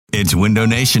It's Window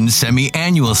Nation's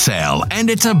semi-annual sale, and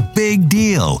it's a big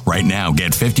deal. Right now,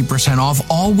 get 50% off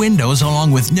all windows along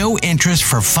with no interest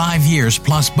for 5 years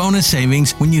plus bonus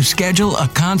savings when you schedule a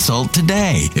consult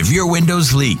today. If your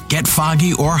windows leak, get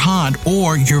foggy or hot,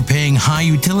 or you're paying high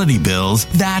utility bills,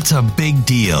 that's a big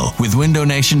deal. With Window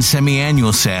Nation's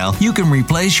semi-annual sale, you can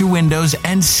replace your windows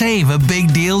and save a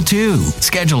big deal too.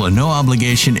 Schedule a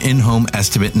no-obligation in-home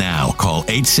estimate now. Call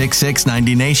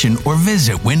 866-90NATION or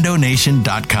visit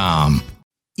windownation.com.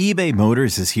 eBay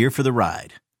Motors is here for the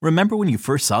ride. Remember when you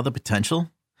first saw the potential?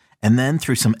 And then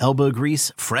through some elbow grease,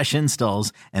 fresh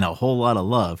installs, and a whole lot of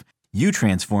love, you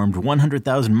transformed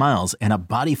 100,000 miles and a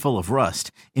body full of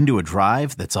rust into a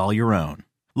drive that's all your own.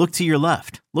 Look to your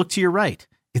left. Look to your right.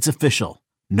 It's official.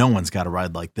 No one's got a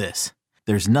ride like this.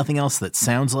 There's nothing else that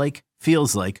sounds like,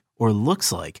 feels like, or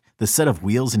looks like the set of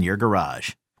wheels in your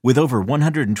garage. With over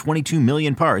 122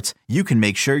 million parts, you can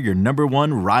make sure your number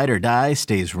one ride or die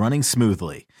stays running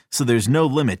smoothly, so there's no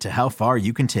limit to how far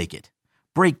you can take it.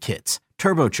 Brake kits,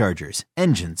 turbochargers,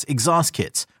 engines, exhaust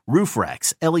kits, roof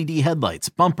racks, LED headlights,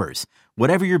 bumpers,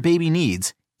 whatever your baby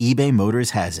needs, eBay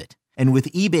Motors has it. And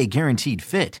with eBay Guaranteed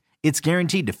Fit, it's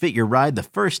guaranteed to fit your ride the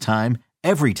first time,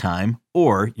 every time,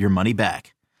 or your money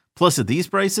back. Plus at these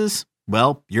prices,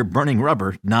 well, you're burning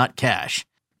rubber, not cash.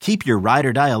 Keep your ride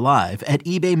or die alive at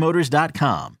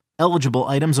ebaymotors.com. Eligible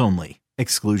items only.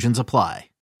 Exclusions apply.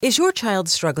 Is your child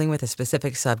struggling with a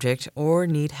specific subject or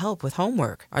need help with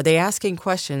homework? Are they asking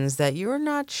questions that you're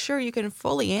not sure you can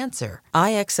fully answer?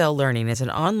 IXL Learning is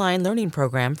an online learning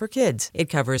program for kids.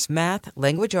 It covers math,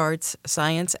 language arts,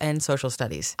 science, and social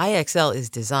studies. IXL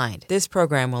is designed. This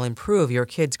program will improve your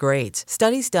kids' grades.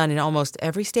 Studies done in almost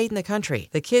every state in the country.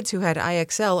 The kids who had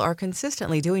IXL are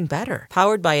consistently doing better.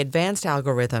 Powered by advanced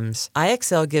algorithms,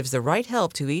 IXL gives the right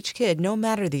help to each kid no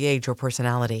matter the age or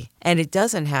personality. And it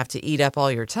doesn't have to eat up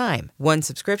all your time. One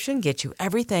subscription gets you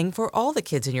everything for all the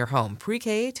kids in your home,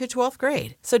 pre-K to 12th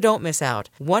grade. So don't miss out.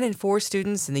 1 in 4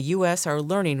 students in the U.S. are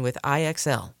learning with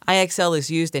IXL. IXL is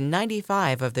used in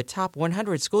 95 of the top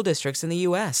 100 school districts in the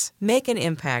U.S. Make an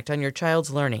impact on your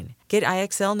child's learning. Get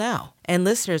IXL now. And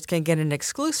listeners can get an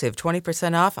exclusive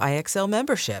 20% off IXL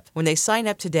membership when they sign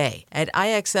up today at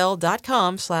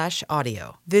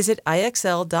IXL.com/audio. Visit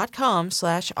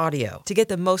IXL.com/audio to get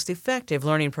the most effective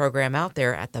learning program out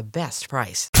there at the best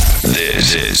price.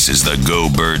 This is the Go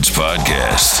Birds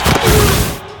Podcast.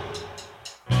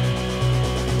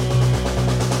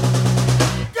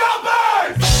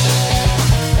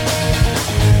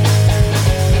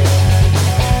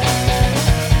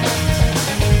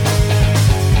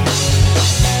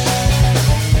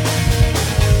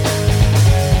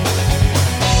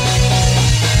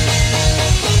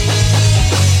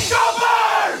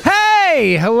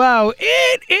 Hey, hello.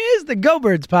 It is the Go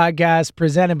Birds Podcast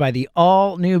presented by the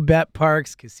all-new Bet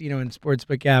Parks Casino and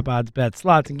Sportsbook app. Odds, bets,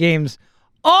 slots, and games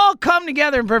all come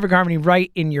together in perfect harmony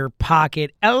right in your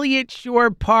pocket. Elliott Shore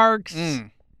Parks.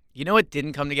 You know what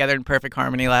didn't come together in perfect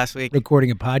harmony last week? Recording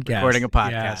a podcast.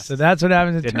 Yeah, so that's what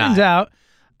happens. It turns out,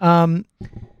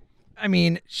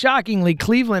 shockingly,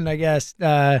 Cleveland, I guess.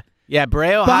 Yeah,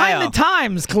 Bray, Ohio. Behind the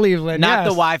times, Cleveland. Not the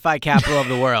Wi-Fi capital of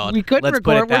the world. We couldn't Let's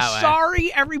record. Put it that We're way.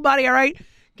 sorry, everybody, all right?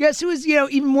 Guess who was,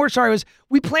 even more sorry was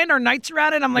we planned our nights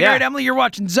around it. I'm like, all right, Emily, you're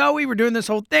watching Zoe. We're doing this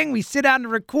whole thing. We sit down to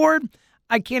record.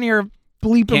 I can't hear a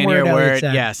bleeping word. Elliott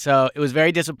said. Yeah, so it was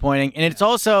very disappointing. And it's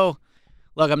also,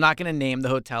 look, I'm not going to name the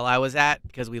hotel I was at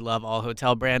because we love all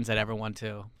hotel brands that ever want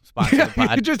to sponsor the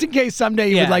pod. Just in case someday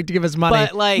you would like to give us money.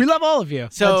 But, we love all of you.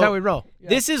 So that's how we roll. Yeah.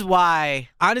 This is why,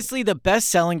 honestly, the best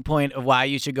selling point of why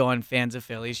you should go on Fans of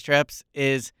Phillies trips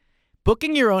is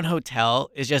booking your own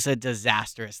hotel is just a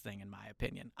disastrous thing, in my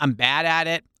opinion. I'm bad at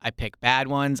it. I pick bad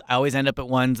ones. I always end up at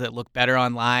ones that look better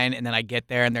online, and then I get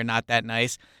there, and they're not that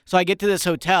nice. So I get to this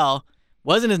hotel,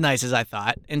 wasn't as nice as I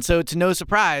thought, and so to no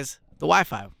surprise, the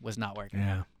Wi-Fi was not working.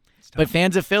 Yeah. But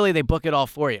Fans of Philly, they book it all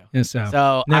for you. Yes, so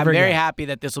I'm Never very again. happy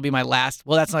that this will be my last.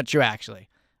 Well, that's not true, actually.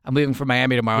 I'm leaving for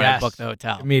Miami tomorrow, and I booked the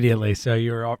hotel. Immediately, so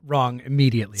you're wrong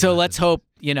immediately. So let's hope,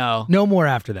 no more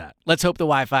after that. Let's hope the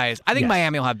Wi-Fi is. I think Yes.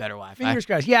 Miami will have better Wi-Fi. Fingers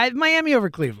crossed. Yeah, Miami over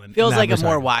Cleveland. Feels in that like a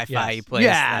more regard. Wi-Fi place.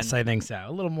 Yes, I think so.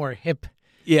 A little more hip,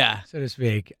 Yeah. so to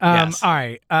speak. Yes. All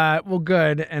right. Well,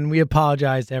 good. And we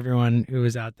apologize to everyone who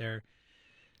was out there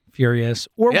furious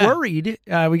or worried.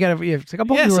 We got a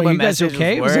couple people were like, you guys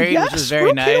okay? Was worried, yes, which was very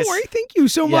we're okay, nice. Don't worry. Thank you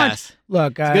so much. Yes.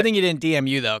 Look, It's a good thing you didn't DM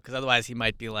you, though, because otherwise he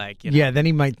might be like, yeah, then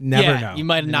he might never know. You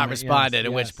might have not responded, yes,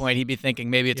 at which point he'd be thinking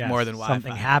maybe it's more than Wi-Fi.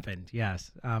 Something happened, yes.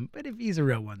 But if he's a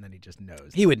real one, then he just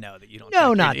knows. He would know that you don't No,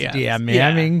 check not your to DMs. DM me. Yeah.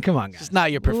 I mean, come on, guys. It's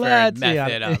not your preferred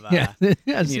method of yes, it's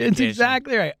communication.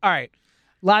 exactly right. All right.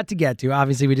 lot to get to.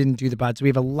 Obviously, we didn't do the pod, so we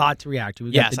have a lot to react to.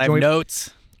 We've got Yes, the I have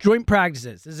notes. joint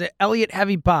practices. This is an Elliott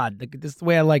heavy pod. This is the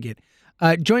way I like it.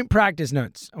 Joint practice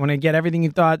notes. I want to get everything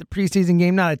you thought. The preseason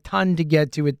game, not a ton to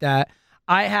get to with that.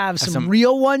 I have some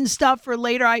real one stuff for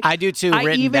later. I do too.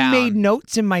 I even down. made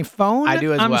notes in my phone. I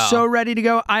do as I'm well. so ready to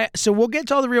go. So we'll get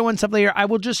to all the real one stuff later. I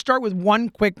will just start with one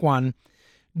quick one,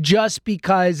 just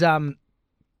because in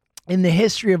the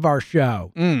history of our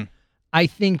show, I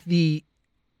think the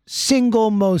single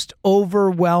most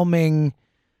overwhelming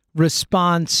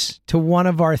response to one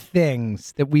of our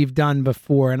things that we've done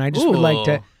before, and I just would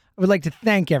like to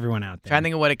thank everyone out there. Trying to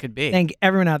think of what it could be. Thank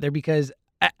everyone out there, because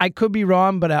I could be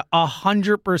wrong, but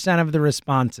 100% of the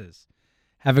responses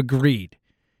have agreed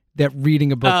that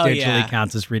reading a book digitally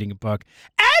counts as reading a book,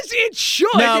 as it should.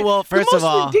 No, well, first of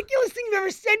all, the most ridiculous thing you've ever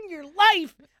said in your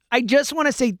life. I just want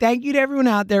to say thank you to everyone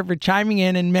out there for chiming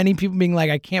in, and many people being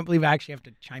like, I can't believe I actually have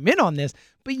to chime in on this.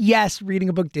 But yes, reading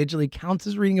a book digitally counts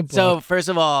as reading a book. So, first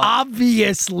of all,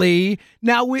 obviously.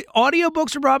 Now,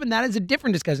 audiobooks are brought up, and that is a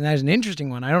different discussion. That is an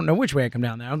interesting one. I don't know which way I come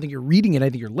down there. I don't think you're reading it.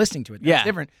 I think you're listening to it. That's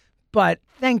different. But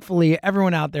thankfully,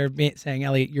 everyone out there saying,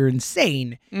 Elliot, you're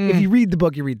insane. If you read the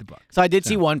book, you read the book. So I did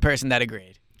see one person that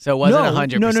agreed. So it wasn't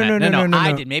 100%. No.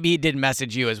 I did. Maybe he did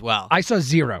message you as well. I saw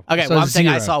 0. Okay, well, I'm saying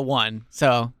I saw 1.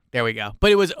 So there we go.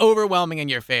 But it was overwhelming in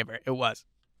your favor. It was.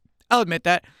 I'll admit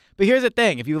that. But here's the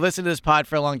thing. If you listen to this pod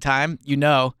for a long time, you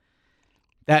know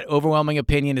that overwhelming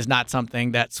opinion is not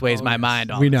something that sways my mind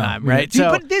all the time, right? Dude,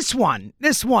 but this one,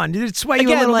 did it sway you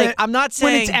a little bit? I'm not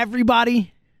saying when it's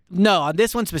everybody. No, on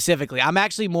this one specifically, I'm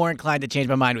actually more inclined to change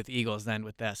my mind with Eagles than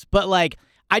with this. But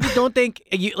I just don't think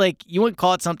you wouldn't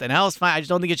call it something else. Fine, I just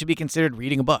don't think it should be considered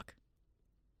reading a book.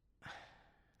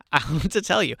 I want to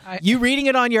tell you, you reading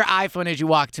it on your iPhone as you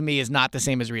walk to me is not the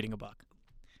same as reading a book.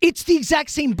 It's the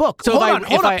exact same book. So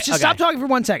hold on. Just stop talking for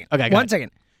 1 second. Okay, one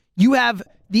second. You have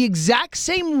the exact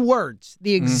same words,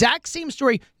 the exact same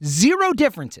story, 0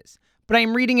 differences. But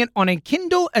I'm reading it on a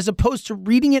Kindle as opposed to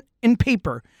reading it in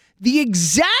paper. The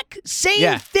exact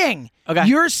same thing. Okay.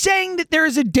 You're saying that there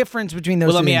is a difference between those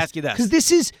two. Well, let me ask you this. Because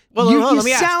this is, let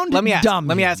me sound dumb.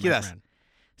 Let me ask you this. Friend.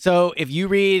 So if you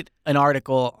read an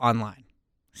article online,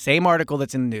 same article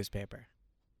that's in the newspaper,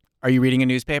 are you reading a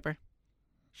newspaper?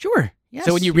 Sure. Yes.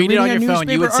 So when you read it on your phone,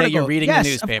 you would say you're reading the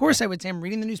newspaper. Of course I would say I'm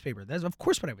reading the newspaper. That's of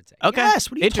course what I would say. Okay.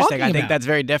 Yes. What are you Interesting. talking I think about? that's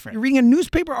very different. You're reading a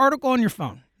newspaper article on your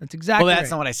phone. That's exactly Well,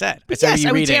 that's right. not what I said. But yes,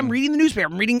 I would say I'm reading the newspaper.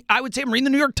 I would say I'm reading the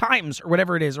New York Times or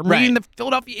whatever it is. Or reading the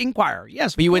Philadelphia Inquirer.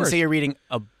 Yes, but you wouldn't say you're reading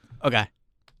a... Okay.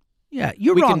 Yeah,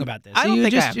 you're wrong about this. I don't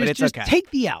think I am, but it's just okay. take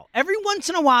the L. Every once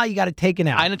in a while, you got to take an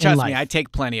L. I know, trust me, I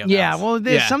take plenty of L's. Yeah, well,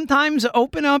 sometimes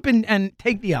open up and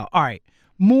take the L. All right.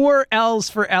 More L's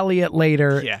for Elliot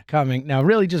later coming. Now,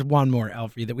 really just one more L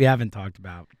for you that we haven't talked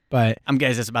about. But I'm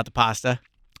guessing it's about the pasta.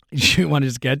 You want to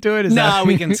just get to it?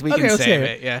 We can save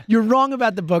it. Yeah. You're wrong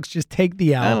about the books. Just take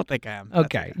the L. I don't think I am.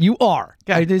 Okay. You are.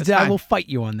 Okay, I will fight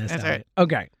you on this. That's right.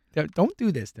 Okay. Don't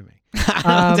do this to me.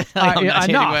 I'm not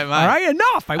changing my mind. All right,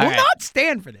 enough. I will right. not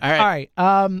stand for this. All right.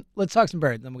 Let's talk some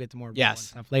birds. Then we'll get to more real one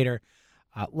stuff later.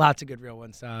 Lots of good real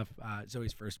one stuff.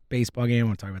 Zoe's first baseball game.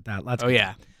 We'll talk about that. Lots.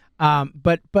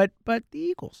 But the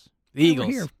Eagles. The Eagles.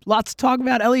 Here. Lots to talk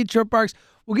about. Elliott Showparks.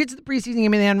 We'll get to the preseason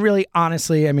game, and then really,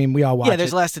 honestly, I mean, we all watch it. Yeah,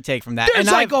 there's less to take from that.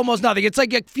 There's almost nothing. It's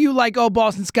like a few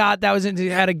Boston Scott that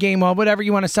had a game of whatever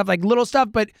you want to stuff, like little stuff,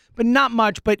 but not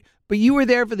much. But you were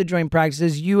there for the joint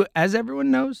practices. You, as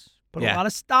everyone knows, put a lot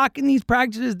of stock in these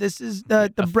practices. This is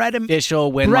the bread and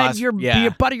official win-loss.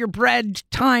 Butter your bread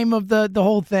time of the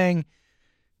whole thing.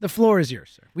 The floor is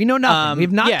yours, sir. We know nothing.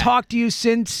 We've not talked to you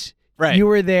since you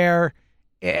were there.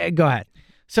 Go ahead.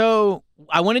 So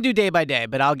I want to do day by day,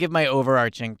 but I'll give my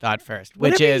overarching thought first,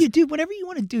 whatever you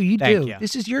want to do, you do. You.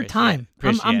 This is your Appreciate time.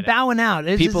 I'm bowing out.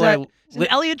 This is an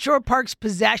Elliott Showparks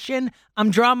possession.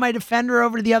 I'm drawing my defender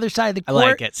over to the other side of the court. I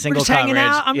like it. Single We're just hanging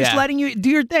coverage. out. I'm just letting you do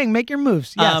your thing. Make your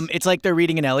moves. Yes. It's like they're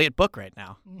reading an Elliott book right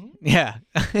now. Mm-hmm. Yeah.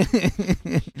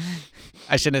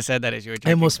 I shouldn't have said that as you were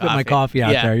drinking And we'll spit my coffee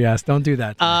out there. Yes, don't do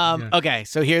that. Okay,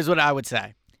 so here's what I would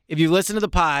say. If you listen to the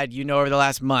pod, you know over the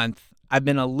last month, I've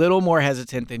been a little more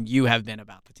hesitant than you have been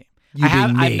about the team.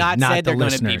 I've not said they're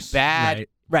going to be bad.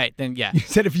 Right, then yeah. You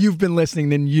said if you've been listening,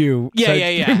 then you.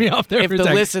 Yeah. Me off there if for the a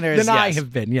second. listeners, then I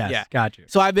have been. Yes, yeah. Got you.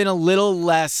 So I've been a little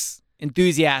less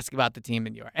enthusiastic about the team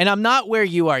than you are, and I'm not where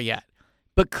you are yet.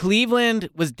 But Cleveland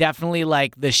was definitely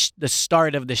like the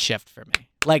start of the shift for me.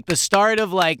 Like the start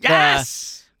of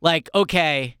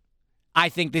okay, I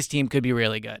think this team could be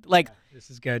really good. This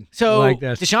is good. So I like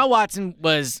this. Deshaun Watson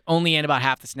was only in about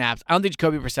half the snaps. I don't think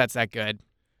Jacoby Brissett's that good.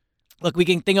 look, we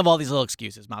can think of all these little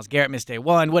excuses. Myles Garrett missed day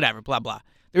one, whatever, blah, blah.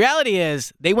 The reality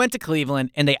is they went to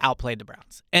Cleveland and they outplayed the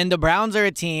Browns. And the Browns are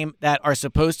a team that are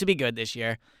supposed to be good this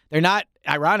year. They're not,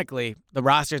 ironically, the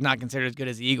roster is not considered as good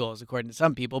as the Eagles, according to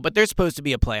some people, but they're supposed to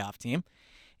be a playoff team.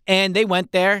 And they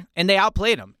went there and they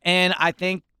outplayed them. And I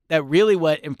think that really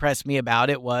what impressed me about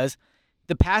it was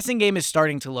the passing game is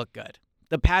starting to look good.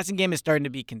 The passing game is starting to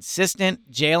be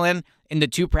consistent. Jalen, in the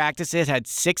 2 practices, had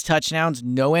 6 touchdowns,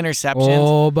 no interceptions.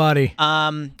 Oh, buddy.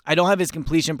 I don't have his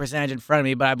completion percentage in front of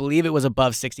me, but I believe it was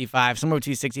above 65, somewhere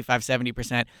between 65,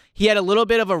 70%. He had a little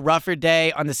bit of a rougher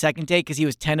day on the second day because he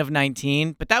was 10 of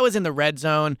 19, but that was in the red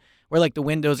zone where like the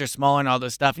windows are smaller and all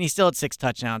those stuff, and he still had 6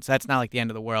 touchdowns, so that's not like the end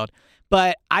of the world.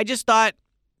 But I just thought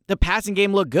the passing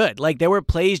game looked good. Like there were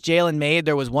plays Jalen made.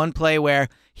 There was one play where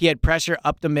he had pressure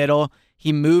up the middle.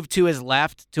 He moved to his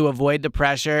left to avoid the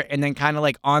pressure, and then kind of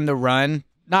like on the run,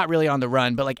 not really on the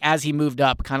run, but like as he moved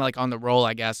up, kind of like on the roll,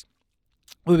 I guess,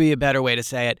 would be a better way to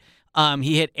say it.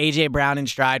 He hit A.J. Brown in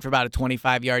stride for about a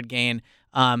 25-yard gain.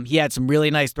 He had some really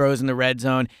nice throws in the red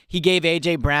zone. He gave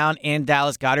A.J. Brown and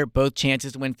Dallas Goedert both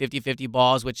chances to win 50-50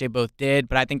 balls, which they both did,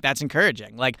 but I think that's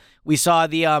encouraging. Like we saw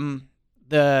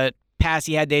the pass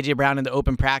he had to A.J. Brown in the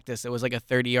open practice. It was like a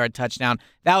 30-yard touchdown.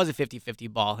 That was a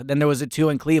 50-50 ball. Then there was a 2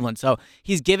 in Cleveland. So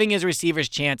he's giving his receivers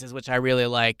chances, which I really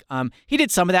like. He did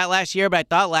some of that last year, but I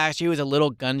thought last year he was a little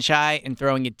gun-shy in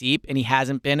throwing it deep, and he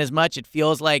hasn't been as much. It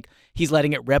feels like he's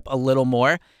letting it rip a little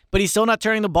more, but he's still not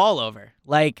turning the ball over.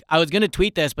 Like, I was going to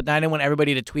tweet this, but then I didn't want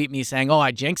everybody to tweet me saying, oh, I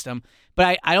jinxed him.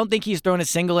 But I don't think he's thrown a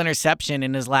single interception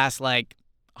in his last,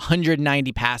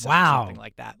 190 passes or something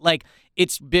like that. Like,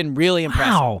 it's been really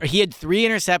impressive. Wow. He had 3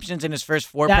 interceptions in his first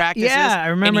 4 practices. Yeah, I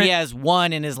remember. And he has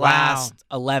 1 in his last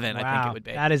 11, I think it would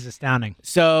be. That is astounding.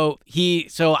 So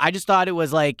I just thought it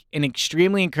was like an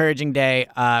extremely encouraging day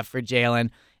for Jalen.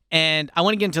 And I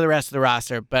want to get into the rest of the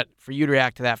roster, but for you to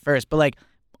react to that first. But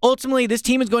ultimately, this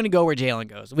team is going to go where Jalen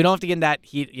goes. We don't have to get in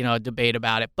that debate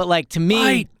about it. But to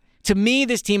me,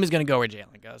 this team is going to go where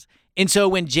Jalen goes. And so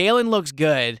when Jalen looks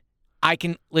good, I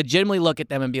can legitimately look at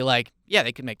them and be like, yeah,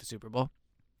 they could make the Super Bowl.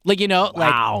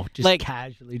 Wow. Just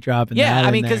casually dropping that. Yeah,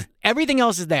 I mean, because everything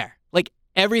else is there.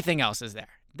 Everything else is there.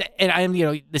 And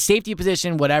the safety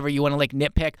position, whatever you want to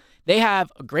nitpick, they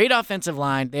have a great offensive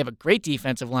line. They have a great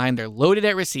defensive line. They're loaded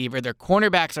at receiver. Their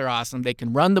cornerbacks are awesome. They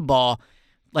can run the ball.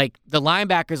 The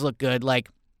linebackers look good.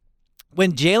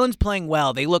 When Jalen's playing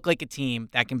well, they look like a team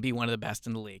that can be one of the best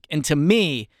in the league. And to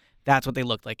me, that's what they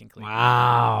looked like in Cleveland.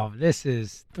 Wow, this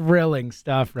is thrilling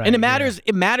stuff right And it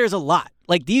matters a lot.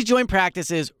 These joint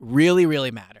practices really,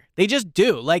 really matter. They just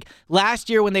do. Last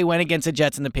year when they went against the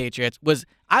Jets and the Patriots,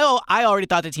 I already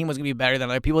thought the team was going to be better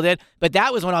than other people did, but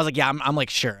that was when I was like, yeah, I'm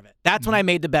sure of it. That's when I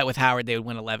made the bet with Howard they would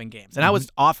win 11 games. And I was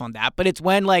off on that, but it's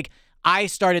when I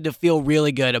started to feel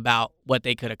really good about what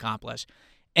they could accomplish.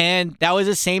 And that was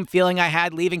the same feeling I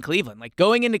had leaving Cleveland.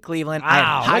 Going into Cleveland, I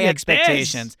had high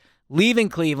expectations. Leaving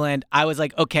Cleveland, I was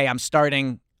like, okay, I'm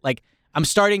starting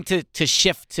to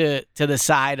shift to the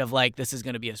side of this is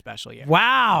going to be a special year.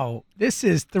 Wow, this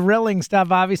is thrilling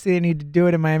stuff. Obviously, they need to do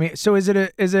it in Miami. So is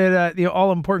it the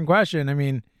all important question? I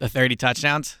mean, the 30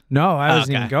 touchdowns? No, I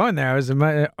wasn't even going there.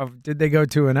 Did they go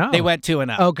 2-0? They went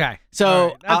 2-0. Okay, so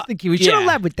right. That's the key. We should have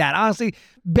led with that. Honestly,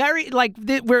 they're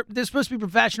supposed to be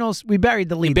professionals. We buried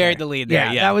the lead. The lead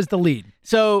there. Yeah, that was the lead.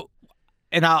 So.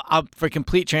 And I'll for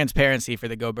complete transparency for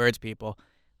the Go Birds people,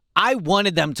 I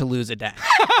wanted them to lose a day.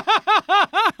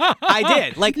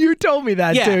 I did. You told me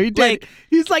that too. He did.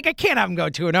 He's like, I can't have him go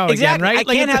 2-0 exactly. again, right? I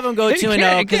can't have him go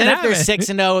 2-0 because then if they're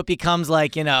 6-0, it becomes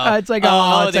it's like,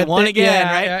 they won again,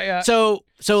 right? Yeah. So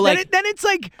then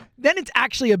it's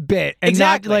actually a bit, and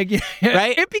exactly. Not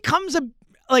right? It becomes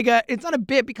it's not a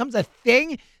bit, it becomes a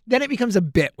thing. Then it becomes a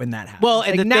bit when that happens. Well,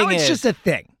 and now it's just a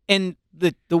thing. And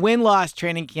the win-loss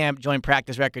training camp joint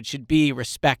practice record should be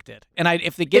respected. And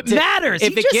if it matters.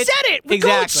 He just said it.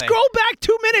 Exactly. Scroll back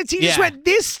 2 minutes. He just went,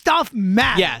 this stuff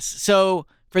matters. Yes. So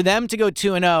for them to go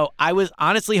 2-0, I was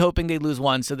honestly hoping they'd lose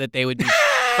 1 so that they would be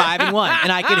 5-1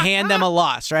 and I could hand them a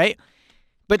loss, right?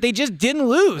 But they just didn't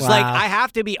lose. Wow. I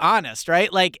have to be honest, right?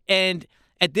 And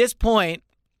at this point,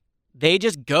 they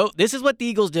just go. This is what the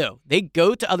Eagles do. They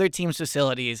go to other teams'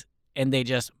 facilities and they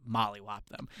just mollywop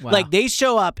them. Wow. They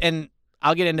show up, and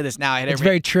I'll get into this now. It's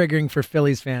very triggering for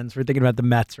Phillies fans. We're thinking about the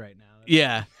Mets right now.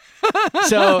 Yeah.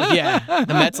 So the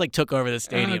Mets took over the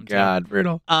stadium. Oh God,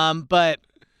 brutal. But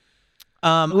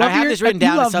I have this written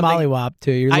down. You love mollywop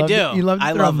too. I do. You love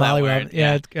I love that mollywop. word.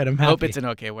 Yeah, it's good. I'm happy. Hope it's an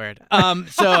okay word.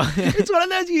 So it's one of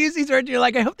those you use these words. You're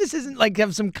like, I hope this isn't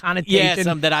have some connotation. Yeah,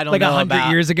 some that I don't know about.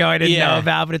 100 years ago I didn't know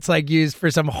about, but it's used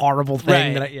for some horrible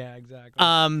thing. Right. Yeah,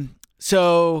 exactly.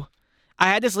 So I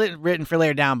had this written for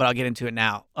later down, but I'll get into it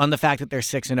now on the fact that they're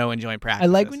 6-0 in joint practice. I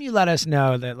like when you let us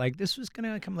know that like this was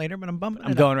gonna come later, but I'm bumping.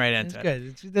 I'm going right into it.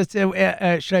 It's good.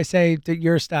 That's should I say to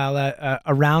your style?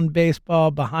 Around baseball,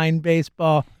 behind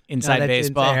baseball, Inside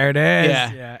baseball. There it is.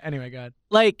 Yeah. Anyway, go ahead.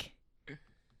 Like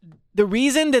the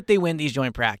reason that they win these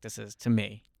joint practices, to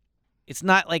me, it's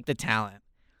not like the talent.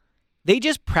 They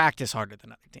just practice harder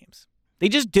than other teams. They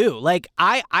just do. Like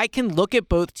I can look at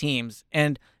both teams,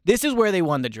 and this is where they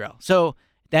won the drill. So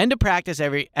at the end of practice,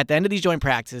 at the end of these joint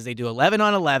practices, they do 11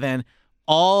 on 11.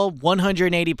 All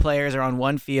 180 players are on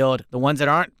one field. The ones that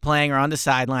aren't playing are on the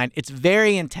sideline. It's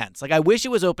very intense. Like I wish it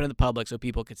was open to the public so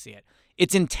people could see it.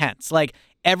 It's intense. Like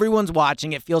everyone's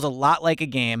watching. It feels a lot like a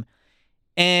game.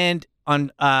 And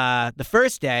on the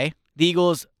first day, the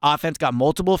Eagles' offense got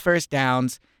multiple first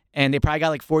downs, and they probably got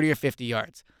like 40 or 50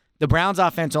 yards. The Browns'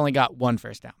 offense only got one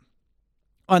first down.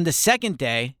 On the second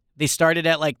day, they started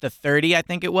at like the 30, I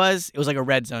think it was. It was like a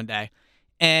red zone day.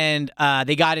 And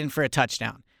they got in for a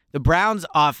touchdown. The Browns'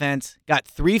 offense got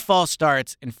 3 false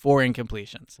starts and 4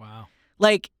 incompletions. Wow.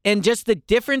 Like, and just the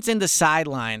difference in the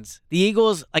sidelines. The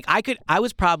Eagles, like I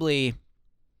was probably,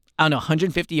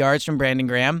 150 yards from Brandon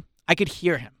Graham. I could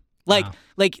hear him.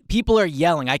 Like people are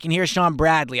yelling. I can hear Sean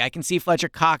Bradley. I can see Fletcher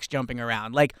Cox jumping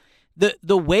around. Like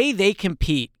the way they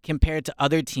compete compared to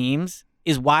other teams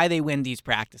is why they win these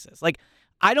practices. Like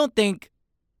I don't think,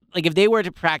 like if they were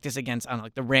to practice against,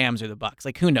 like the Rams or the Bucks,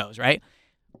 like who knows, right?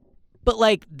 But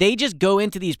like they just go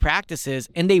into these practices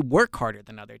and they work harder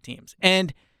than other teams.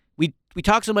 And we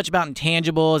talk so much about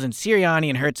intangibles and Sirianni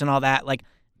and Hurts and all that. Like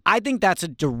I think that's a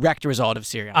direct result of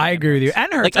Sirianni. I agree with you.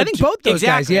 And Hurts. Like I think both those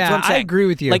guys. Yeah, I agree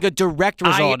with you. Like a direct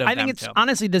result of I think them it's too.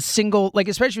 honestly the single, like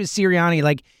especially with Sirianni,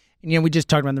 like, we just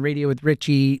talked on the radio with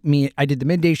Richie. I did the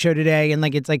midday show today, and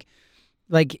like it's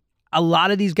like a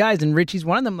lot of these guys, and Richie's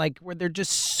one of them, like where they're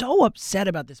just so upset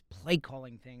about this play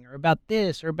calling thing or about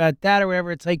this or about that or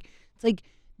whatever. It's like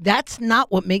that's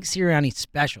not what makes Sirianni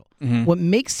special. Mm-hmm. What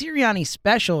makes Sirianni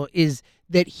special is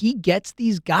that he gets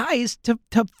these guys to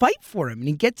fight for him, and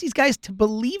he gets these guys to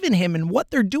believe in him and what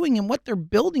they're doing and what they're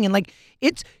building. And like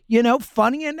it's,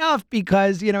 funny enough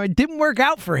because, it didn't work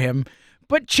out for him.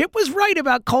 But Chip was right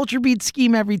about culture beats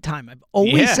scheme every time. I've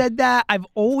always said that. I've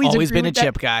always been a that.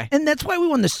 Chip guy. And that's why we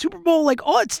won the Super Bowl, like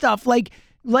all that stuff.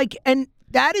 And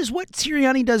that is what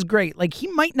Sirianni does great. Like he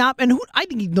might not, and I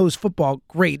think he knows football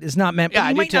great. Is not meant, but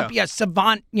he might not be a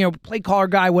savant, play caller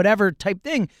guy, whatever type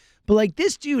thing. But like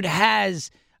this dude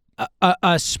has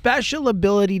a special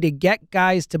ability to get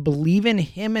guys to believe in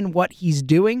him and what he's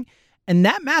doing, and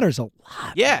that matters a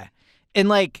lot. Yeah, and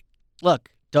like, look,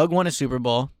 Doug won a Super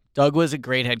Bowl. Doug was a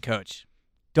great head coach.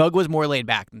 Doug was more laid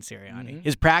back than Sirianni. Mm-hmm.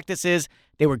 His practices,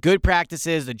 they were good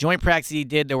practices. The joint practices he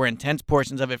did, there were intense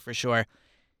portions of it for sure.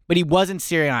 But he wasn't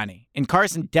Sirianni. And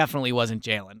Carson definitely wasn't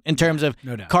Jalen. In terms of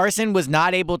No doubt. Carson was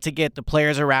not able to get the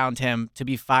players around him to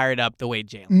be fired up the way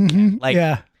Jalen can.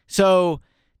 Like, so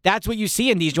that's what you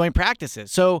see in these joint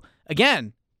practices. So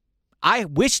again, I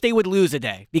wish they would lose a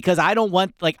day because I don't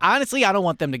want, honestly, I don't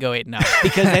want them to go 8-0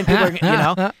 because then people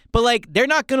are, but like they're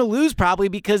not going to lose probably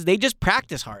because they just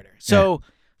practice harder. So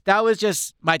that was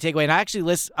just my takeaway. And I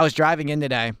actually I was driving in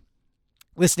today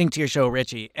listening to your show,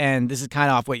 Richie, and this is kind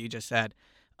of off what you just said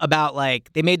about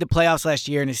like they made the playoffs last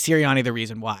year and is Sirianni the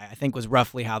reason why, I think was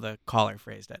roughly how the caller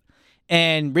phrased it.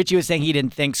 And Richie was saying he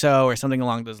didn't think so or something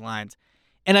along those lines.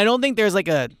 And I don't think there's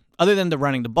other than the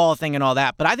running the ball thing and all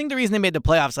that, but I think the reason they made the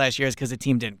playoffs last year is because the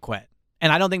team didn't quit.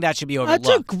 And I don't think that should be overlooked.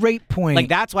 That's a great point. Like,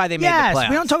 that's why they made the playoffs.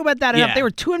 We don't talk about that enough. Yeah. They were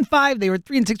 2-5. They were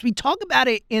 3-6. We talk about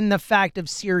it in the fact of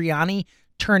Sirianni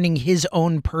turning his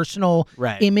own personal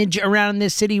image around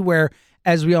this city where,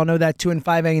 as we all know, that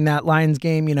 2-5 ending that Lions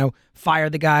game,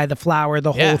 fire the guy, the flower,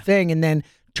 the whole thing, and then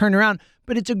turn around.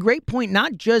 But it's a great point,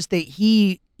 not just that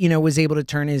he, was able to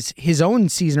turn his own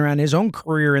season around, his own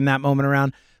career in that moment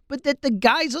around, but that the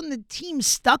guys on the team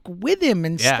stuck with him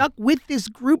and stuck with this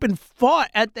group and fought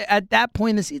at that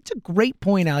point. It's a great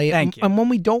point, Elliot. Thank you. And when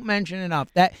we don't mention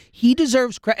enough, that he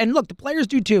deserves credit. And look, the players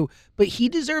do too, but he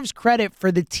deserves credit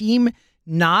for the team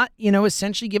not,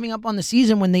 essentially giving up on the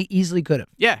season when they easily could have.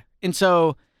 Yeah. And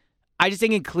so I just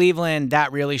think in Cleveland,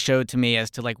 that really showed to me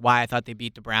as to like why I thought they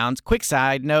beat the Browns. Quick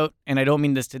side note, and I don't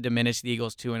mean this to diminish the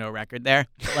Eagles' 2-0 record there.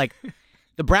 Like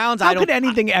the Browns, How could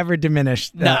anything ever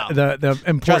diminish the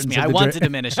importance? Trust me, of I the want to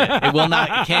diminish it. It will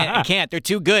not. It can't. They're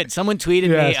too good. Someone tweeted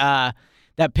me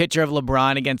that picture of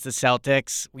LeBron against the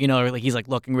Celtics. He's like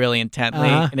looking really intently,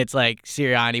 and it's like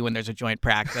Sirianni when there's a joint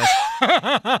practice.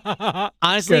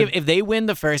 Honestly, if they win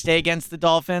the first day against the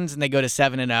Dolphins and they go to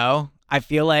 7-0, I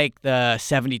feel like the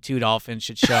 72 Dolphins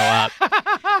should show up.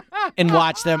 and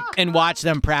watch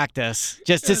them practice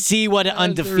just to see what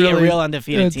a real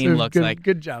undefeated team looks like.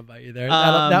 Good job by you there.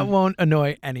 That won't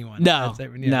annoy anyone. No,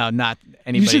 not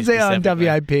anybody. You should say on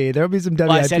specific. WIP. There'll be some WIP.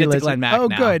 Well, I said it to listeners. Glenn Mack Oh,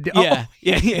 now. good. Yeah.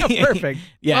 Yeah. Perfect.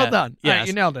 Yeah. Well done. Yes. All right,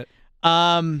 you nailed it.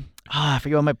 I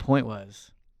forget what my point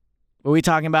was. What were we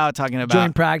talking about?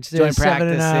 Joint practices. Joint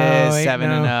practices. 7-0.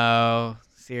 7-0.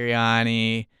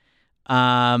 Sirianni.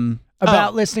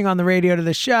 About listening on the radio to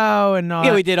the show and all.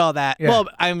 Yeah, we did all that. Yeah. Well,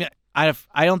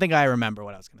 I don't think I remember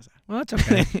what I was going to say. Well, that's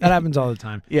okay. That happens all the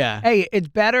time. Yeah. Hey, it's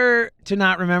better to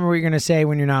not remember what you're going to say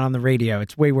when you're not on the radio.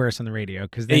 It's way worse on the radio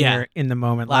because then you're in the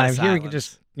moment Lot live. of Here we can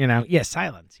just,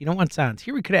 silence. You don't want silence.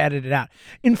 Here we could have edited it out.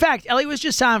 In fact, Elliot was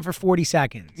just silent for 40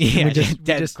 seconds. Yeah, we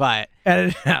just quiet.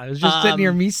 Edited it out. It was just sitting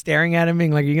here, me staring at him,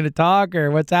 being like, "Are you going to talk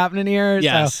or what's happening here?"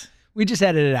 Yes. So we just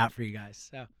edited it out for you guys.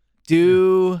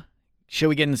 So Should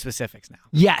we get into specifics now?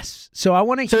 yes. So I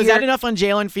want to hear. So is that enough on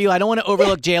Jalen for you? I don't want to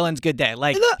overlook Jalen's good day.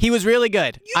 Like, Look, he was really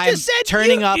good. You I'm just said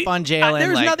turning up on Jalen.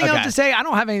 There's nothing else to say. I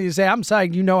don't have anything to say. I'm sorry.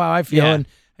 You know how I feel. Yeah. And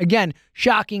again,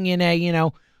 shocking in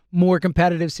a more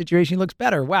competitive situation. He looks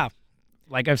better. Wow.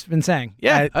 Like I've been saying.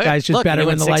 Yeah. Guys just Look, better he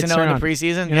when went the lights 6-0 turn in on. the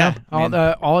preseason. You know? Yeah. I mean,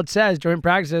 all it says, joint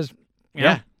practices.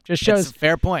 Just shows. it's a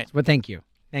fair point. But thank you.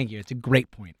 Thank you. It's a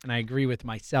great point, and I agree with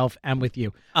myself and with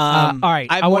you. All right.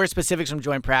 I have more specifics from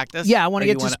joint practice. Yeah, I want to Or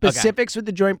get you to wanna- specifics with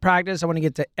the joint practice. I want to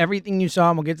get to everything you saw,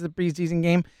 and we'll get to the preseason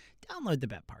game. Download the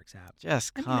BetParks app.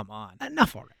 Just come on.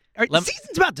 Enough already. All right, the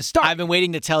season's about to start. I've been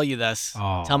waiting to tell you this.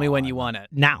 Tell me when you want it.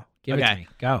 Now. Give it to Okay. me.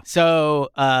 Go. So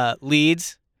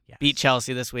Leeds Yes. beat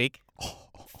Chelsea this week.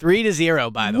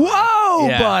 3-0, by the way. Whoa,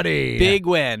 Yeah. buddy. Big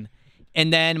win.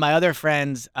 And then my other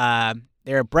friends,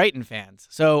 they're Brighton fans.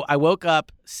 So I woke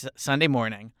up Sunday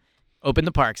morning, opened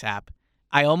the Parks app.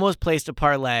 I almost placed a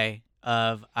parlay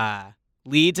of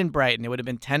Leeds and Brighton. It would have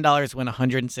been $10 to win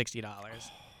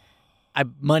 $160.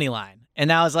 Money line.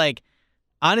 And I was like,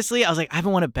 honestly, I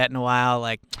haven't won a bet in a while.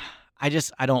 Like, I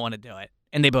don't want to do it.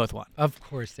 And they both won. Of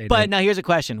course they did. But now here's a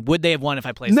question. Would they have won if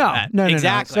I placed the bet? No.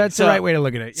 Exactly. So that's the right way to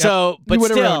look at it. Yep. So, You but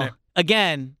would've ruined still, it.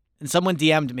 again, and someone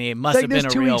DM'd me. It must Like have been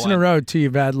there's a 2 real weeks one. in a row, too,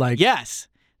 you've had like. Yes.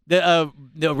 The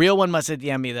real one must have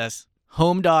DM'd me this.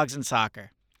 Home dogs and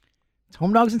soccer. It's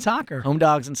home dogs and soccer. Home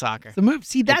dogs and soccer. The move.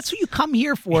 See, that's what you come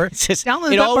here for. It's just,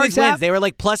 Download it the always BetParks wins. app. They were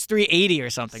like plus 380 or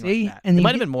something See? like that. And It you might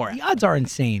have get- been more. The odds are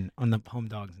insane on the home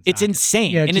dogs and It's soccer.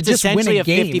 insane. Yeah, And to it's just win essentially a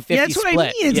game. 50-50 Yeah, that's what split. I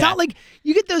mean. It's Yeah. not like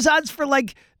you get those odds for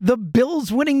like the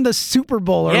Bills winning the Super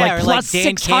Bowl or Yeah, like or plus like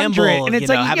Dan 600. Campbell, And it's you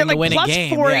like know, you having get to like win a plus game,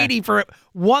 yeah. 480 for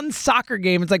one soccer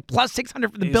game. It's like plus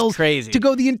 600 for the It's Bills crazy. to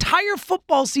go the entire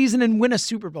football season and win a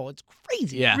Super Bowl. It's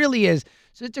crazy. Yeah. It really is.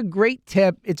 So it's a great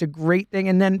tip. It's a great thing.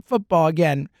 And then football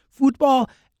again. Football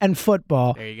and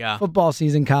football. There you go. Football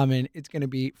season coming. It's going to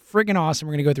be friggin' awesome.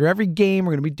 We're going to go through every game.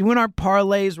 We're going to be doing our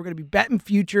parlays. We're going to be betting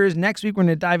futures. Next week, we're going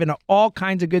to dive into all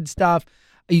kinds of good stuff.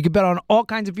 You can bet on all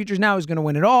kinds of futures now. Who's going to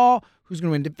win it all? Who's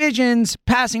going to win divisions,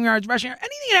 passing yards, rushing yards,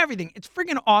 anything and everything. It's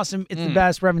friggin' awesome. It's the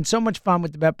best. We're having so much fun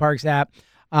with the BetParks app.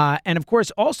 And, of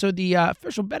course, also the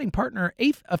official betting partner,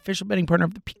 official betting partner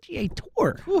of the PGA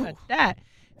Tour. How about that?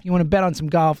 If you want to bet on some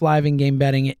golf, live in-game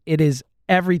betting, it is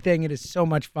everything. It is so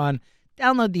much fun.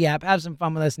 Download the app, have some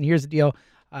fun with us, and here's the deal.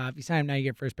 If you sign up now, you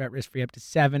get first bet risk-free up to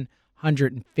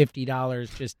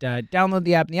 $750. Just download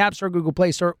the app in the App Store, Google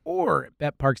Play Store, or at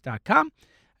betparks.com.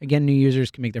 Again, new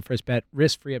users can make their first bet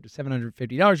risk-free up to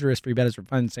 $750. Your risk-free bet is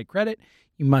refunded site credit.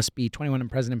 You must be 21 and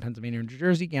present in Pennsylvania or New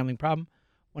Jersey. Gambling problem,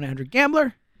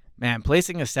 1-800-GAMBLER. Man,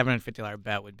 placing a $750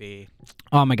 bet would be,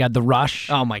 Oh, my God, the rush.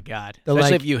 oh my God. The,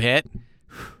 Especially like- if you hit.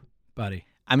 Buddy.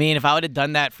 I mean, if I would have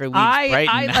done that for Leeds I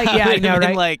Brighton, like, yeah, I know,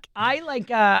 right?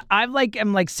 Like,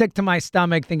 I'm like sick to my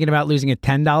stomach thinking about losing a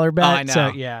 $10 bet. oh, I know. So,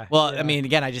 yeah. Well, yeah. I mean,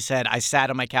 again, I just said I sat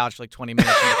on my couch for like 20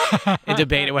 minutes and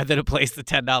debated whether to place the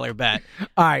 $10 bet.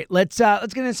 All right, let's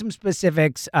get into some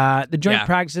specifics. The joint Yeah.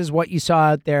 practices, what you saw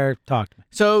out there. Talk to me.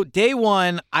 So day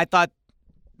one, I thought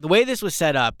the way this was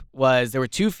set up was there were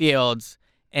two fields,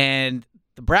 and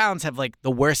the Browns have like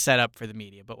the worst setup for the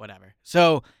media, but whatever.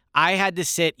 So I had to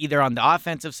sit either on the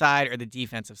offensive side or the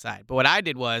defensive side. But what I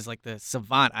did was, like the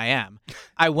savant I am,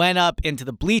 I went up into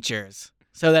the bleachers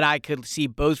so that I could see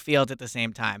both fields at the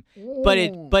same time. But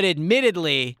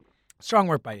admittedly, Strong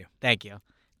work by you. thank you.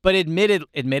 But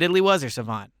admittedly was or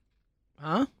savant?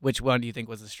 Huh? Which one do you think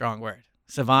was a strong word?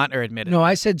 Savant or admitted? No,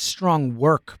 I said strong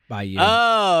work by you.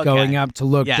 Oh, okay. Going up to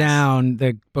look Yes. down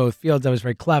both fields. That was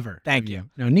very clever. Thank of you.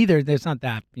 No, neither. There's not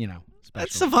that, special.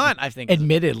 That's savant, I think.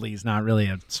 Admittedly is not really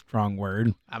a strong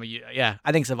word. I mean, yeah,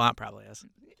 I think savant probably is.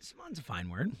 Savant's a fine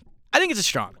word. I think it's a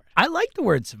strong word. I like the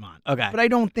word savant. Okay. But I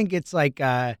don't think it's like,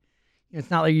 It's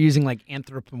not like you're using like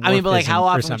anthropomorphism. I mean, but like, how or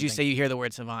often would something. you say you hear the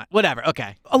word savant? Whatever.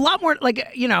 Okay. A lot more. Like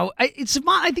it's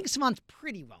savant. I think savant's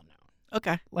pretty well known.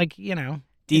 Okay. Like it's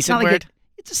Decent not like word.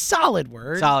 it's a solid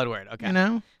word. Solid word.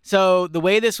 Okay. So the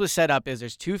way this was set up is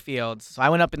there's 2 fields. So I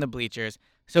went up in the bleachers.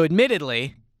 So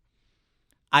admittedly,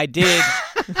 I did.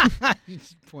 You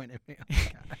just point at me.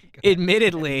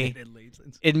 Admittedly,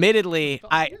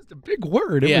 it's a big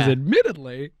word. It Yeah. was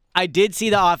admittedly. I did see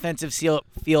the offensive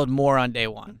field more on day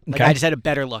 1. Like Okay. I just had a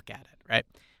better look at it, right?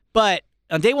 But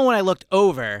on day 1 when I looked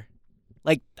over,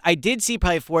 like I did see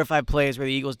probably 4 or 5 plays where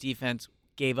the Eagles defense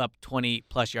gave up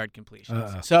 20-plus yard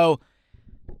completions. So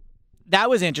that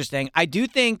was interesting. I do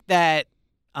think that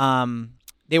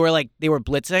they were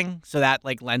blitzing, so that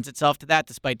like lends itself to that.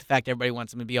 Despite the fact everybody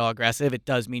wants them to be all aggressive, it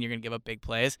does mean you're going to give up big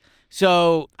plays.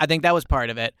 So I think that was part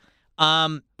of it.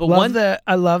 But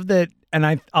I love that,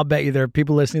 and I'll bet you there are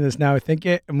people listening to this now who think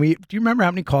it. And do you remember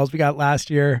how many calls we got last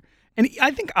year? And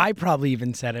I think I probably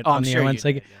even said it on the air once.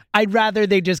 Like, I'd rather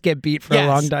they just get beat for a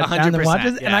long time than watch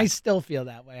it. And I still feel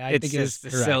that way. I think it's the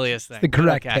correct. silliest thing. It's the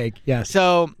correct take. Yes.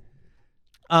 So,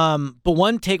 but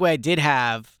one takeaway I did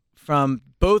have from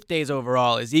both days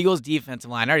overall is Eagles' defensive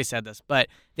line. I already said this, but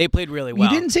they played really well.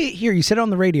 You didn't say it here. You said it on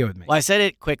the radio with me. Well, I said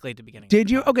it quickly at the beginning.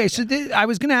 Did you? Okay, so I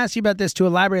was going to ask you about this to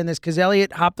elaborate on this because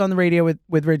Elliot hopped on the radio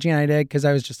with Richie and I did because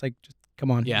I was just like,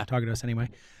 come on, you're talking to us anyway.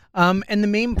 And the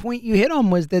main point you hit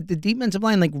on was that the defensive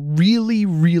line, like, really,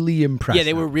 really impressed. Yeah,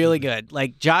 they were really good.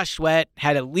 Like, Josh Sweat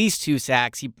had at least 2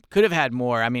 sacks. He could have had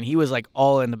more. I mean, he was, like,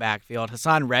 all in the backfield.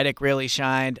 Hassan Reddick really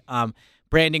shined.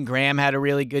 Brandon Graham had a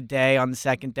really good day on the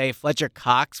second day. Fletcher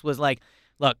Cox was like,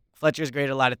 look, Fletcher's great at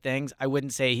a lot of things. I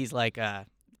wouldn't say he's like a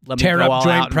let me tear go up all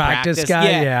joint out and practice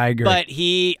guy. Yeah, I agree. But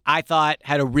he, I thought,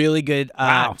 had a really good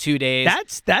 2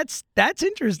 days. That's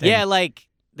interesting. Yeah, like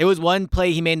there was one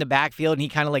play he made in the backfield, and he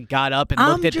kind of like got up and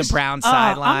looked at the Browns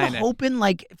sideline. I'm hoping,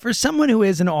 like, for someone who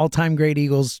is an all-time great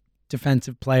Eagles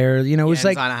defensive player, it was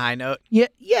like on a high note. Yeah,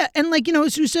 and like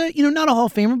it's just not a Hall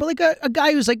of Famer, but like a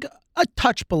guy who's like a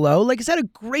touch below. Like, he's had a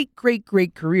great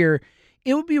career.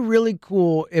 It would be really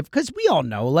cool because we all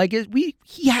know, like,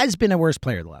 he has been a worse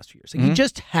player the last few years. Like, he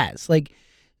just has. Like,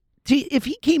 if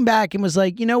he came back and was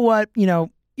like, you know what,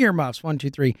 earmuffs, 1, 2,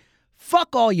 3,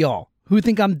 fuck all y'all who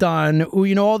think I'm done,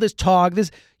 who all this talk, this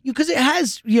because it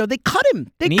has, they cut him,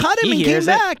 and came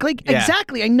back. Like,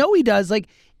 exactly, I know he does. Like,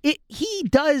 he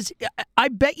does. I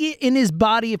bet you in his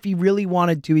body, if he really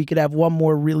wanted to, he could have one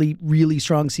more really, really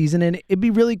strong season. And it'd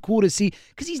be really cool to see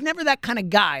because he's never that kind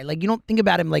of guy. Like, you don't think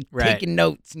about him like taking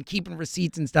notes and keeping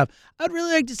receipts and stuff. I'd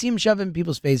really like to see him shove it in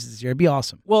people's faces this year. It'd be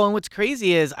awesome. Well, and what's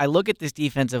crazy is I look at this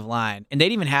defensive line, and they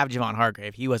didn't even have Javon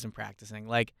Hargrave. He wasn't practicing.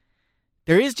 Like,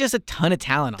 there is just a ton of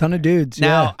talent. Ton of dudes.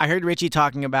 Now, I heard Richie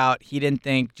talking about he didn't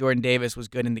think Jordan Davis was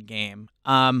good in the game.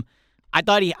 I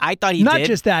thought he Not did.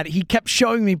 just that, he kept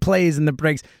showing me plays in the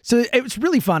breaks. So it was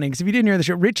really funny because if you didn't hear the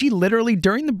show, Richie literally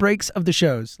during the breaks of the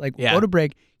shows, like go to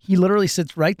break, he literally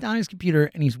sits right down his computer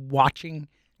and he's watching.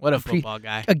 What a football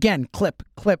guy. Again, clip.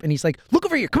 And he's like, look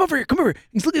over here, come over here.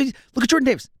 He's look at Jordan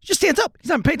Davis. He just stands up. He's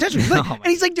not paying attention. And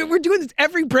he's like, dude, we're doing this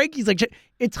every break. He's like,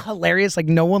 it's hilarious. Like,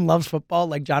 no one loves football.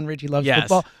 Like, John Ritchie loves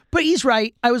football. But he's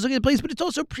right. I was looking at the plays, but it's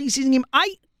also a preseason game.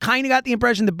 I kind of got the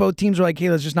impression that both teams were like,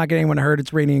 hey, let's just not get anyone hurt.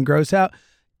 It's raining and gross out.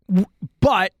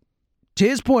 But to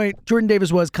his point, Jordan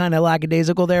Davis was kind of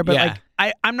lackadaisical there. But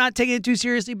I'm not taking it too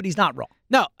seriously, but he's not wrong.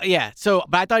 No, yeah. So,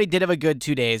 but I thought he did have a good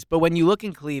 2 days. But when you look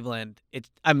in Cleveland,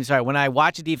 when I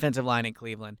watch a defensive line in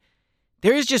Cleveland,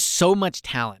 there is just so much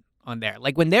talent on there.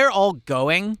 Like, when they're all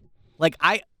going, like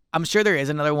I'm sure there is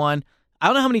another one. I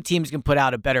don't know how many teams can put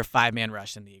out a better 5-man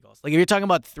rush than the Eagles. Like, if you're talking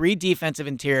about 3 defensive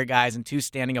interior guys and 2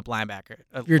 standing up linebackers.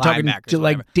 You're talking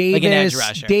like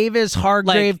Davis,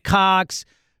 Hargrave, Cox,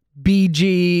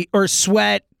 BG, or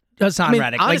Sweat, Hassan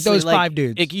Reddick. Honestly, like those 5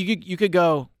 dudes. You could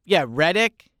go,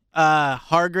 Reddick,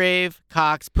 Hargrave,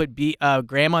 Cox, put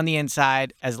Graham on the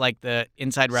inside as like the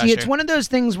inside rusher. See, it's one of those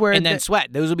things where then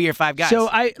Sweat. Those would be your 5 guys. So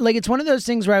it's one of those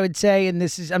things where I would say, and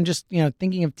this is I'm just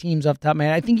thinking of teams off the top of my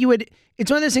head. I think you would. It's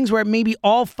one of those things where maybe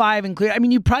all 5 include. I mean,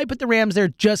 you probably put the Rams there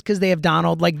just because they have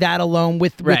Donald, like that alone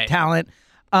with talent.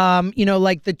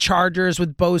 Like the Chargers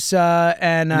with Bosa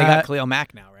and they got Khalil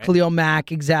Mack now, right? Khalil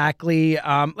Mack, exactly.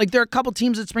 Like there are a couple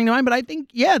teams that spring to mind, but I think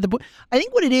I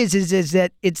think what it is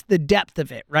that it's the depth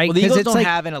of it, right? Well, the Eagles don't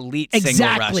have an elite single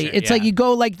rusher. It's like you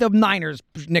go like the Niners,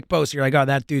 Nick Bosa. You're like, oh,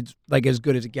 that dude's like as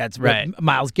good as it gets. Right.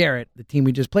 Myles Garrett, the team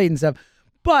we just played and stuff.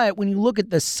 But when you look at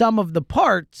the sum of the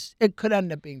parts, it could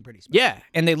end up being pretty special. Yeah,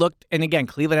 and again,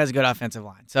 Cleveland has a good offensive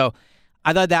line. So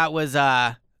I thought that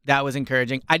was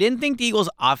encouraging. I didn't think the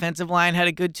Eagles' offensive line had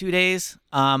a good 2 days.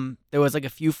 There was like a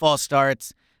few false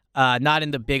starts. not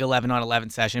in the big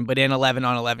 11-on-11 session, but in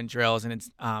 11-on-11 drills, and it's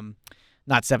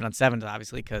not 7-on-7s,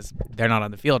 obviously, because they're not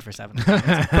on the field for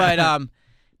 7-on-7s. But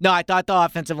no, I thought the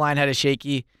offensive line had a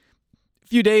shaky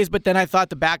few days, but then I thought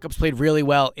the backups played really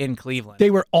well in Cleveland. They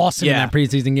were awesome in Yeah. that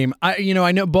preseason game.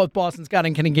 I know both Boston Scott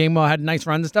and Kenny Gainwell had nice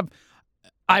runs and stuff.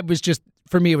 I was just,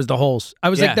 for me, it was the holes. I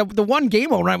was Yeah. like, the one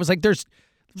Gainwell run, I was like, it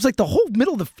was like the whole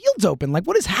middle of the field's open. Like,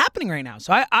 what is happening right now?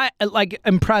 So I like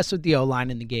impressed with the O-line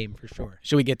in the game for sure.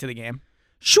 Should we get to the game?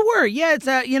 Sure, yeah, it's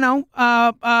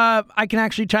I can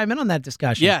actually chime in on that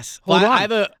discussion. Yes. Hold Well,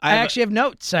 on. I actually have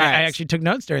notes. I right. actually took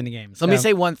notes during the game. So let me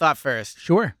say one thought first.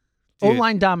 Sure. Dude.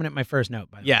 O-line dominant, my first note,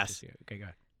 by the way. Yes. this year. Okay, go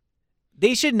ahead.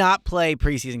 They should not play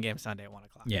preseason games Sunday at 1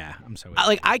 o'clock. Yeah, I'm so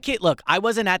I can't look. I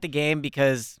wasn't at the game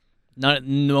because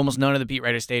almost none of the beat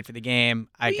writers stayed for the game.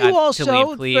 I You got also, to leave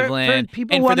for Cleveland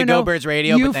people and for wanna the know, Go Birds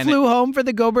radio. You but then flew home for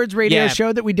the Go Birds radio Yeah.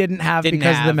 show that we didn't have Didn't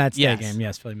because of the have, Mets yes. Day game.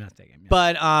 Yes, Philly Mets Day game. Yes.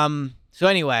 But so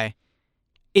anyway,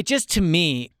 it just to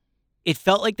me, it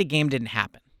felt like the game didn't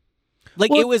happen. Like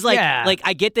Well, it was like yeah. like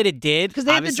I get that it did because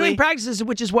they had the obviously. joint practices,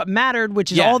 which is what mattered, which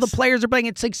is all the Yes. players are playing.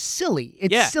 It's like silly.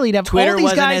 It's Yeah. silly to have Twitter all these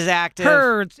wasn't guys as active.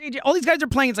 Hurts, AJ, all these guys are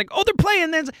playing. It's like, oh, they're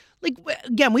playing. Then it's like,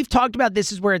 again, we've talked about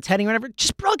this is where it's heading. Whatever.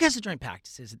 Just broadcast the joint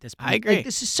practices at this point. I agree. Like,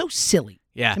 this is so silly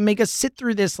Yeah. to make us sit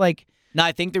through this. Like, No,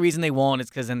 I think the reason they won't is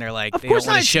because then they're like of they course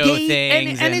don't want not. to It's show gate,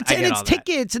 things and it's I get all that.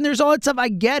 tickets and there's all that stuff. I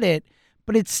get it,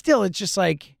 but it's still it's just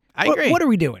like I agree. What are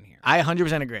we doing here? I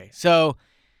 100% agree. So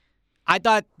I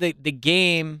thought the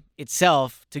game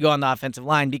itself to go on the offensive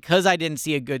line, because I didn't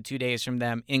see a good 2 days from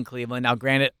them in Cleveland. Now,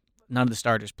 granted, none of the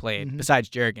starters played besides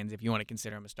Juergens, if you want to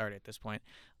consider him a starter at this point.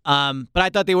 But I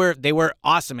thought they were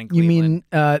awesome in You Cleveland.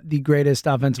 mean the greatest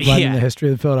offensive line in Yeah. the history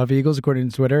of the Philadelphia Eagles, according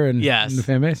to Twitter and, Yes. and the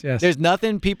fan base? Yes. There's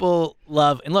nothing people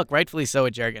love, and look, rightfully so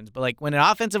with Juergens, but like when an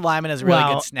offensive lineman has a really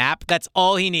Well, good snap, that's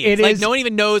all he needs. it Like is- no one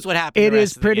even knows what happened. It the is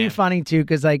rest of the pretty game. funny too,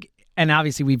 because like, and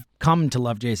obviously we've come to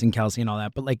love Jason Kelsey and all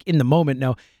that, but like in the moment,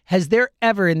 no. Has there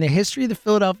ever in the history of the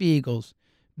Philadelphia Eagles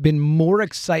been more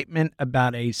excitement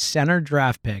about a center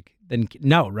draft pick than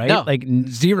no? Right? No. Like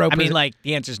 0%. I mean, like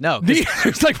the answer's no.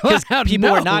 it's like Because people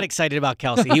no. were not excited about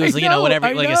Kelsey. He was, I whatever,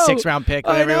 know, like I a know. 6th-round pick,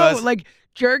 I whatever it know. was. Like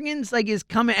Juergens, like is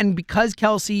coming, and because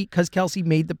Kelsey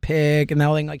made the pick and the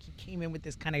whole thing, like he came in with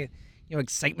this kind of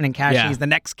excitement and cachet. Yeah. He's the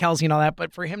next Kelsey and all that.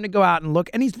 But for him to go out and look,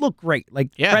 and he's looked great.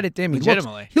 Like Yeah, credit to him,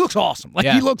 legitimately. he looks awesome. Like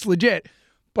Yeah. he looks legit.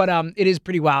 But it is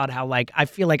pretty wild how like I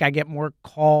feel like I get more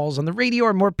calls on the radio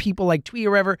or more people like tweet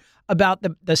or whatever about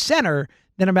the center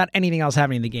than about anything else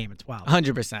happening in the game. It's wild.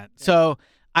 100%. So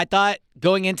I thought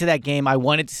going into that game, I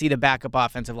wanted to see the backup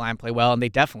offensive line play well, and they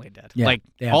definitely did. Yeah, like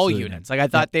they all absolutely units. did. Like I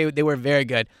thought they were very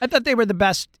good. I thought they were the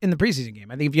best in the preseason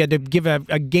game. I think if you had to give a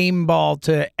game ball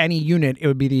to any unit, it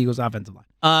would be the Eagles' offensive line.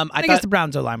 I guess thought the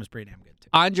Browns' O line was pretty damn good too.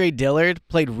 Andre Dillard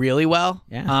played really well.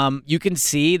 Yeah. You can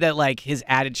see that like his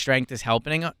added strength is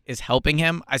helping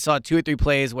him. I saw 2 or 3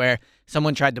 plays where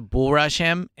someone tried to bull rush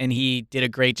him, and he did a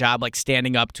great job like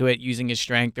standing up to it, using his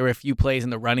strength. There were a few plays in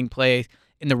the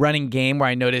running game where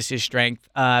I noticed his strength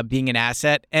being an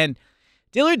asset. And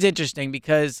Dillard's interesting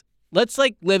because let's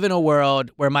like live in a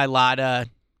world where Mailata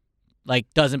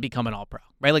like doesn't become an All-Pro,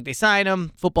 right? Like they sign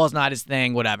him, football's not his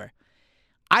thing, whatever.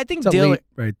 I think It's a Dillard. leap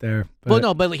right there. Well,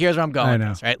 no, but here's where I'm going I with know.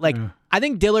 this, right? Like, Yeah. I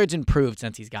think Dillard's improved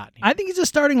since he's gotten here. I think he's a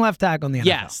starting left tackle in the NFL.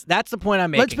 Yes, that's the point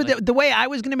I'm making. Let's put the way I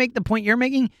was going to make the point you're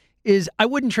making is I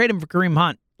wouldn't trade him for Kareem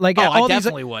Hunt. Like I all these-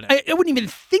 definitely wouldn't. I wouldn't even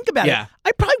think about Yeah. it.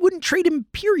 I probably wouldn't trade him.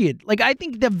 Period. Like I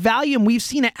think the value, and we've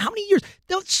seen it. How many years?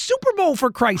 The Super Bowl, for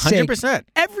Christ's sake. 100%.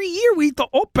 Every year we thought,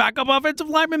 backup offensive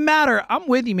linemen matter. I'm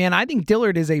with you, man. I think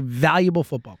Dillard is a valuable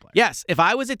football player. Yes, if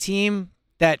I was a team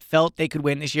that felt they could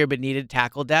win this year but needed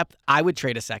tackle depth, I would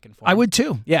trade a second for him. I would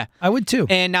too. Yeah. I would too.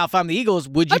 And now if I'm the Eagles,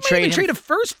 would you I might trade even him? trade a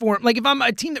first for him. Like if I'm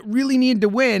a team that really needed to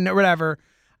win or whatever,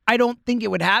 I don't think it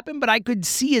would happen, but I could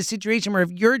see a situation where if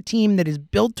you're a team that is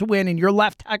built to win and your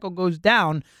left tackle goes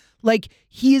down, like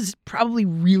he is probably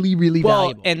really, really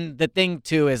valuable. And the thing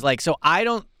too is like, so I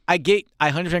 100% agree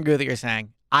with what you're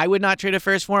saying. I would not trade a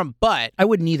first for him, but I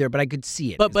wouldn't either, but I could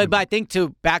see it. But I think to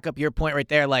back up your point right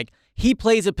there, like he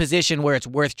plays a position where it's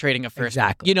worth trading a first.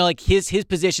 Exactly. You know, like his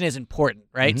position is important,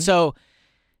 right? So,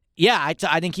 yeah,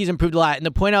 I think he's improved a lot. And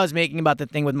the point I was making about the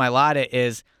thing with Mailata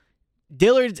is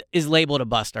Dillard is labeled a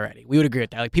bust already. We would agree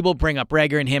with that. Like people bring up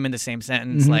Reagor and him in the same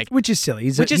sentence, like which is silly.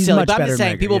 He's which is he's silly. much But I'm better just than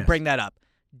saying Reagor, people yes. bring that up.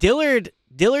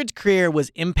 Dillard's career was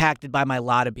impacted by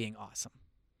Mailata being awesome.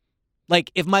 Like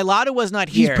if Mailata was not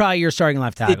He's here, probably your starting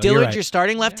left tackle. Dillard's You're right. your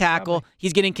starting left tackle.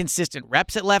 He's getting consistent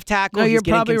reps at left tackle. No, He's you're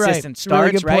getting probably right. consistent It's a really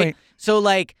starts, good right? point. So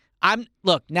like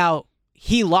now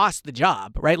he lost the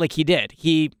job, right? Like he did.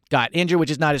 He got injured,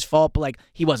 which is not his fault, but like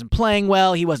he wasn't playing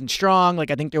well. He wasn't strong. Like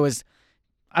I think there was,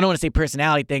 I don't want to say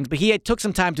personality things, but he took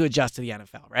some time to adjust to the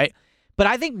NFL, right? But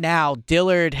I think now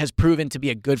Dillard has proven to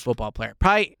be a good football player.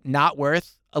 Probably not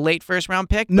worth a late first-round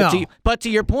pick. No. But to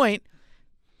your point,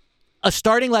 a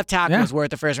starting left tackle is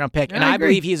worth a first-round pick, and I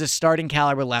believe he is a starting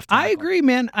caliber left tackle. I agree,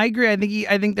 man. I agree.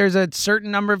 I think there's a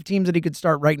certain number of teams that he could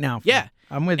start right now for. Yeah.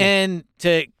 I'm with you. And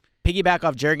to piggyback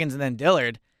off Juergens and then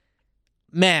Dillard,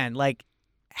 man, like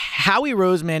Howie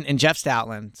Roseman and Jeff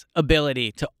Stoutland's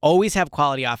ability to always have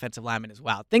quality offensive linemen is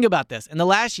wild. Think about this. In the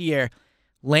last year,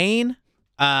 Lane,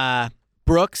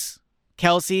 Brooks,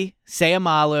 Kelsey,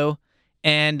 Sayamalu,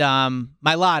 and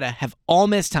Mailata have all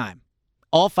missed time.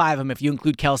 All 5 of them, if you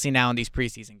include Kelsey now in these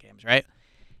preseason games, right?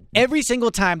 Every single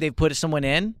time they've put someone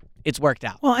in, it's worked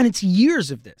out. Well, and it's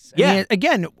years of this. Yeah. I mean,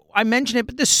 again, I mentioned it,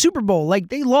 but the Super Bowl, like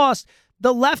they lost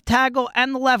the left tackle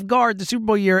and the left guard the Super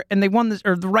Bowl year, and they won this,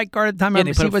 or the right guard at the time. Yeah,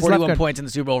 they put up was 41 left points in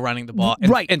the Super Bowl running the ball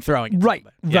and, and throwing it. Right,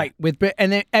 Yeah. right.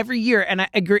 And then every year, and I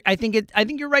agree. I think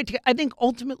you're right. I think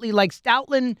ultimately, like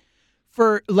Stoutland,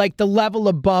 for like the level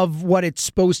above what it's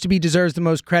supposed to be, deserves the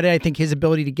most credit. I think his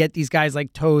ability to get these guys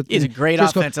like Toth. He's a great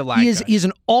offensive line coach. He's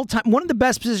an all-time, one of the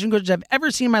best position coaches I've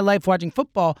ever seen in my life watching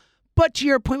football. But to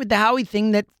your point with the Howie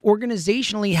thing, that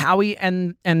organizationally, Howie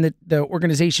and the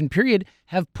organization period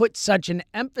have put such an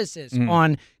emphasis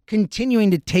on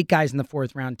continuing to take guys in the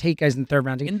 4th round, take guys in the 3rd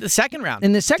round. In the 2nd round.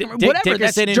 In the second round, whatever.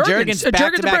 Dickerson and Juergens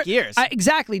back-to-back years.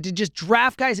 Exactly. To just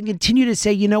draft guys and continue to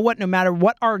say, you know what, no matter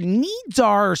what our needs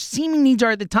are, or seeming needs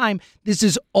are at the time, this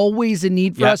is always a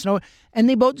need for us. And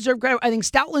they both deserve credit. I think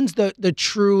Stoutland's the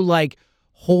true, like,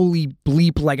 holy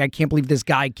bleep, like, I can't believe this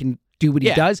guy can do what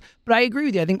he does. But I agree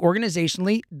with you. I think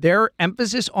organizationally, their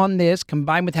emphasis on this,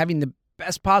 combined with having the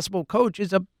best possible coach,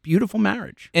 is a beautiful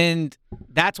marriage. And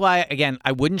that's why, again,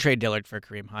 I wouldn't trade Dillard for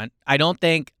Kareem Hunt. I don't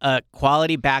think a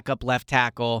quality backup left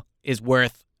tackle is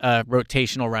worth a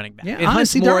rotational running back. Yeah,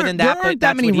 honestly, more than that, there aren't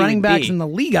that many running backs in the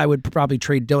league. I would probably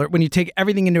trade Dillard when you take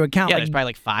everything into account. Yeah, like, there's probably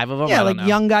like 5 of them. Yeah, like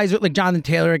young guys like Jonathan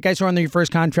Taylor, guys who are on their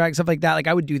first contract, stuff like that. Like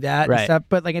I would do that and stuff.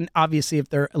 But like, and obviously if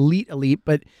they're elite,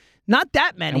 but not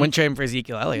that many. I wouldn't trade him for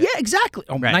Ezekiel Elliott. Yeah, exactly.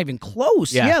 Oh, not even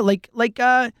close. Yeah, like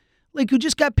who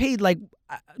just got paid, like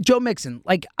Joe Mixon.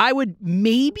 Like I'd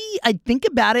think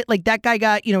about it. Like that guy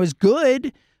got, is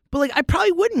good, but like I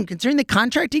probably wouldn't, considering the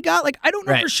contract he got. Like I don't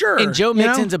know for sure. And Joe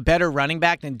Mixon's a better running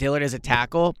back than Dillard as a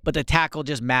tackle, but the tackle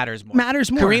just matters more.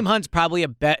 Kareem Hunt's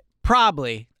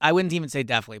probably I wouldn't even say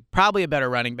definitely, probably a better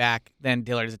running back than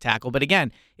Dillard as a tackle. But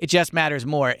again, it just matters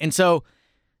more. And so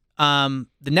the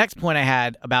next point I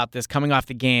had about this coming off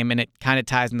the game, and it kind of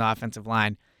ties in the offensive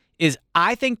line, is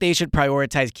I think they should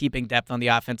prioritize keeping depth on the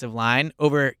offensive line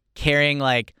over carrying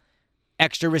like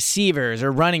extra receivers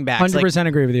or running backs. 100%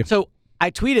 agree with you. So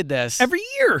I tweeted this. Every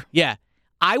year. Yeah.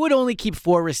 I would only keep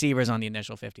 4 receivers on the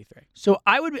initial 53. So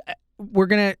we're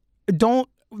going to talk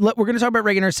about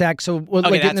regular sacks. So we'll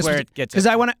okay, get that's where it gets. Because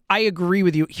I agree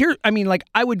with you. Here, I mean, like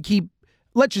I would keep,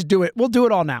 let's just do it. We'll do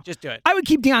it all now. Just do it. I would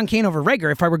keep Deion Kane over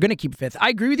Reagor if I were going to keep 5th. I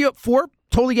agree with you at 4.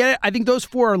 Totally get it. I think those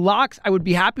 4 are locks. I would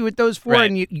be happy with those 4. Right.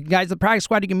 And you guys, the practice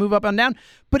squad, you can move up and down.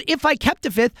 But if I kept a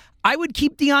 5th, I would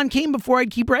keep Deion Kane before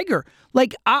I'd keep Reagor.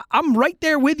 Like, I'm right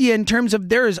there with you in terms of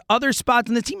there's other spots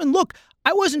in the team. And look,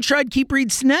 I wasn't sure I'd keep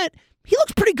Reed Snead. He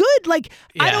looks pretty good. Like,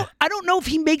 I don't know if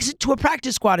he makes it to a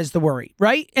practice squad is the worry,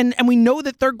 right? And we know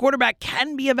that third quarterback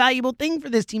can be a valuable thing for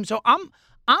this team. So I'm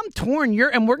torn.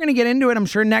 And we're going to get into it, I'm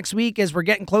sure, next week as we're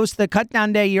getting close to the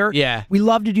cutdown day. We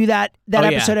love to do that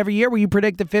episode every year where you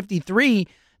predict the 53.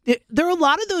 There are a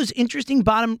lot of those interesting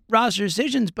bottom roster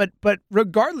decisions, but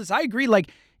regardless, I agree.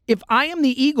 Like, if I am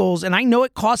the Eagles and I know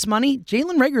it costs money,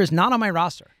 Jalen Reagor is not on my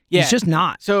roster. Yeah. He's just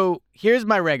not. So here's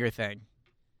my Reagor thing.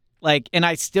 Like, and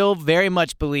I still very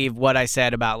much believe what I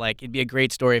said about, like, it'd be a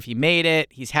great story if he made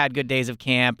it. He's had good days of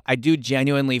camp. I do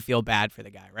genuinely feel bad for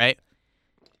the guy, right?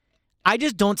 I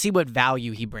just don't see what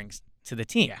value he brings to the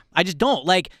team. Yeah. I just don't.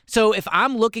 Like, so if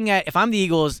I'm the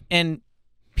Eagles and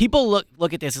people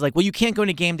look at this as like, well, you can't go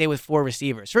into game day with 4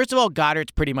 receivers. First of all,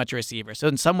 Goddard's pretty much a receiver. So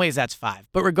in some ways that's 5.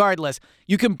 But regardless,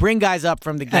 you can bring guys up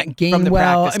from the game. From the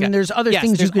practice. I mean, there's other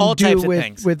things you can do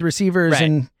with receivers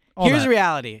and all Here's that. The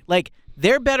reality. Like,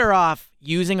 they're better off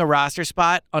using a roster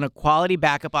spot on a quality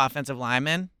backup offensive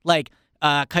lineman, like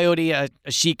Coyote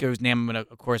Ashika, whose name I'm going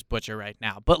to, of course, butcher right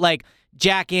now. But, like,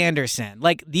 Jack Anderson.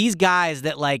 Like, these guys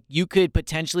that, like, you could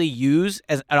potentially use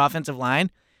as an offensive line.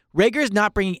 Reagor's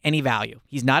not bringing any value.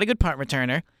 He's not a good punt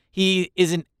returner. He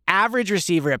is an average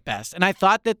receiver at best. And I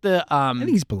thought that I think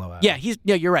he's below average.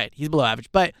 Yeah, you're right. He's below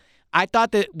average. But I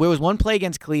thought that there was one play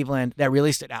against Cleveland that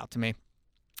really stood out to me.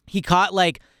 He caught,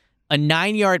 like, a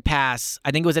 9-yard pass. I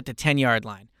think it was at the 10-yard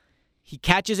line. He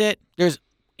catches it. There's,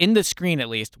 in the screen at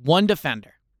least, one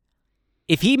defender.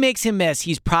 If he makes him miss,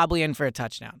 he's probably in for a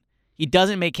touchdown. He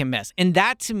doesn't make him miss. And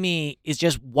that, to me, is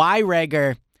just why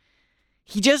Reagor,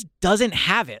 he just doesn't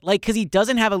have it. Like, because he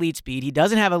doesn't have elite speed. He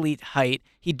doesn't have elite height.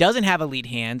 He doesn't have elite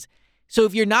hands. So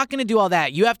if you're not going to do all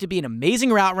that, you have to be an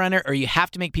amazing route runner or you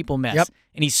have to make people miss. Yep.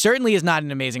 And he certainly is not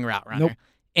an amazing route runner. Nope.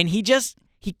 And he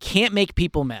can't make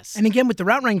people miss. And again, with the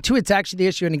route running, too, it's actually the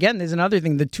issue. And again, there's another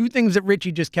thing. The two things that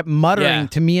Richie just kept muttering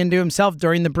to me and to himself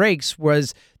during the breaks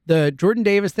was the Jordan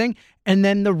Davis thing and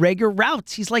then the Reagor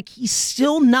routes. He's like, he's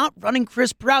still not running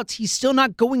crisp routes. He's still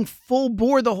not going full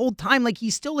bore the whole time. Like, he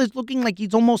still is looking like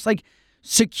he's almost like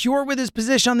secure with his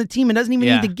position on the team and doesn't even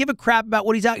need to give a crap about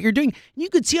what he's out here doing. And you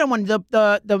could see on one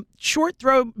the short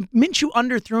throw, Minshew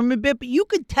underthrew him a bit, but you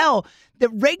could tell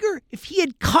that Reagor, if he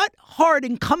had cut hard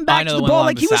and come back to the ball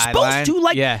like he was supposed to,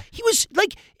 like he was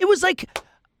like, it was like,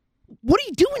 what are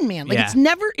you doing, man? Like it's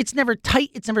never tight.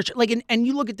 It's never like, and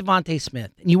you look at Devontae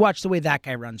Smith and you watch the way that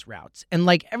guy runs routes and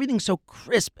like everything's so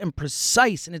crisp and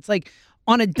precise. And it's like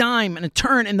on a dime and a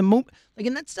turn and the move, like,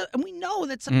 and that's, and we know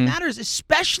that stuff matters,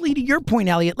 especially to your point,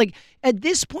 Elliot. Like at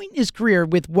this point in his career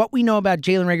with what we know about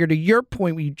Jalen Reagor, to your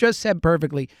point, what you just said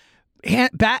perfectly,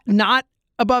 not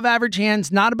above average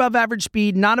hands, not above average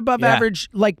speed, not above average,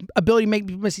 like ability to make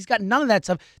people miss. He's got none of that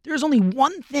stuff. There's only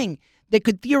one thing that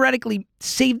could theoretically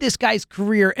save this guy's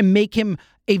career and make him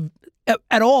a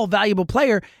at all valuable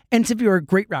player, and if you're a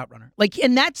great route runner. Like,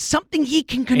 and that's something he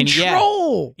can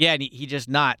control. And he just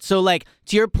not. So, like,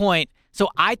 to your point, so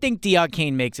I think Deon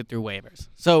Cain makes it through waivers.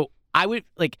 So I would,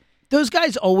 like, those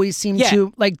guys always seem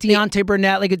to, like Deontay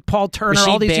Burnett, like Paul Turner, Rasheed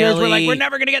all these years, we're like, Bailey. we're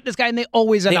never going to get this guy, and they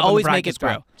always end up on the make it through.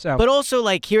 squad. So. But also,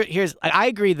 like, here's, I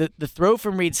agree that the throw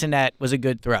from Reed Sinnett was a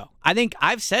good throw. I think,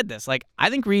 I've said this, like,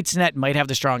 I think Reed Sinnett might have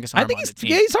the strongest arm on the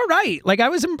team. He's all right. Like,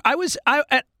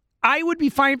 I would be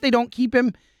fine if they don't keep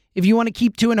him. If you want to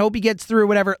keep two and hope he gets through,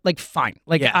 whatever, like, fine.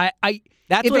 Like, if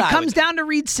it comes down to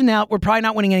Reed Sinnett, we're probably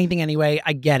not winning anything anyway.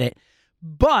 I get it.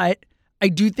 But I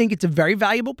do think it's a very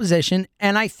valuable position,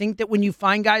 and I think that when you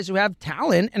find guys who have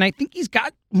talent, and I think he's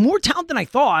got more talent than I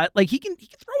thought, like, he can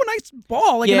throw a nice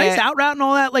ball, like a nice out route and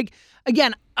all that. Like,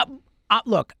 again,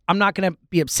 look, I'm not going to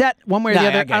be upset one way or the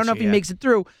other. I don't know if he makes it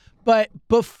through. But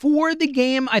before the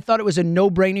game, I thought it was a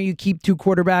no-brainer. You keep two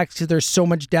quarterbacks because there's so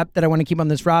much depth that I want to keep on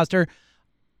this roster.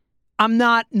 I'm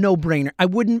not no-brainer. I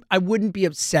wouldn't be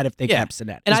upset if they kept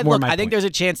Sinnett. And I think there's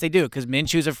a chance they do because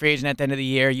Minshew's a free agent at the end of the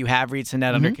year. You have Reed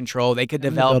Sinnett under control. They could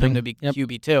develop him to be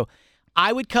QB too.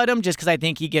 I would cut him just because I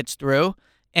think he gets through.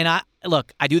 And I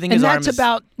do think his arm is... And that's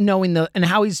about knowing and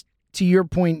how he's, to your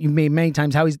point you've made many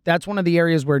times, that's one of the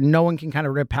areas where no one can kind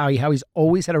of rip how he's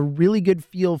always had a really good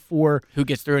feel for who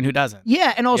gets through and who doesn't.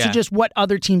 Yeah, and also just what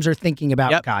other teams are thinking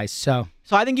about guys. So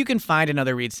I think you can find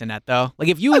another Reed Sinnett though. Like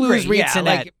if you lose Reed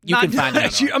Sinnett, you can find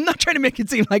another one. I'm not trying to make it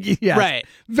seem like right.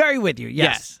 Very with you.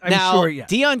 Yes. I'm now, sure. Yeah.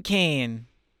 Deon Cain.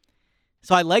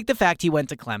 So I like the fact he went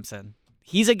to Clemson.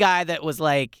 He's a guy that was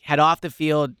like had off the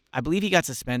field. I believe he got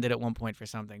suspended at one point for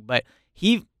something, but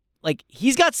he's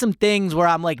got some things where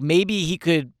I'm like, maybe he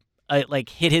could like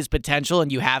hit his potential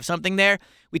and you have something there.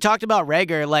 We talked about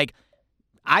Reagor. Like,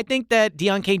 I think that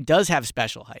Deon Cain does have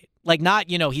special height. Like, not,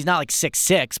 he's not like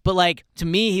 6'6", but like, to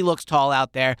me, he looks tall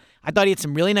out there. I thought he had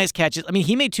some really nice catches. I mean,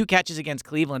 he made 2 catches against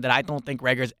Cleveland that I don't think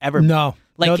Reagor's ever. No.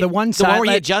 Like, the one side,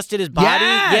 where he adjusted his body.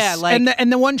 Yes! Yeah. Like,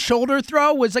 and the one shoulder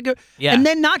throw was like and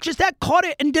then not just that, caught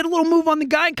it and did a little move on the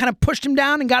guy and kind of pushed him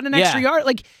down and got an extra yard.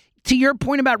 Like, to your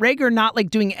point about Reagor not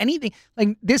like doing anything,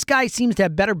 like this guy seems to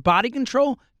have better body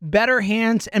control, better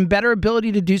hands, and better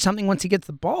ability to do something once he gets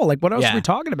the ball. Like, what else are we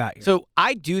talking about here? So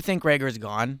I do think Reagor's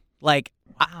gone. Like,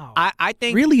 wow. I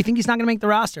think... Really? You think he's not going to make the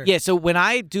roster? Yeah, so when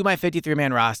I do my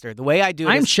 53-man roster, the way I do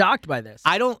it I'm shocked by this.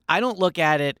 I don't look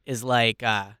at it as like,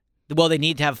 well, they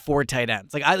need to have 4 tight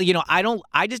ends. Like,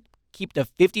 I just keep the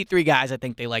 53 guys I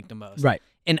think they like the most. Right.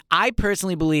 And I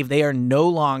personally believe they are no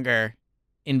longer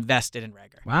invested in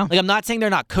Reagor. Wow. Like, I'm not saying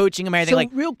they're not coaching him or anything. So like,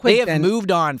 real quick, they have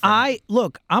moved on from him.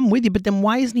 Look, I'm with you, but then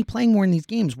why isn't he playing more in these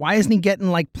games? Why isn't he getting,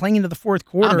 like, playing into the fourth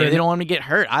quarter? Maybe they don't want him to get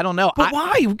hurt. I don't know. But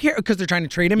why? Who cares? Because they're trying to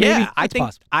trade him? Yeah,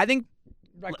 maybe? I think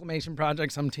reclamation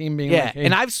project, some team being like, hey.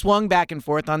 And I've swung back and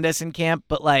forth on this in camp,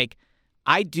 but like,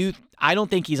 I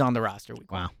don't think he's on the roster.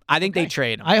 Wow. I think they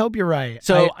trade him. I hope you're right.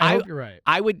 So I hope you're right.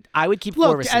 I would keep 4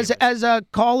 Look, receivers. as a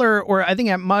caller, or I think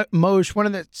at Mosh,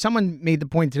 someone made the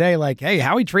point today, like, hey,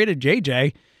 Howie traded JJ.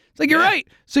 It's like, you're right.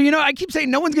 So, I keep saying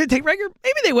no one's going to take Reagor.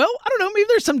 Maybe they will. I don't know. Maybe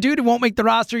there's some dude who won't make the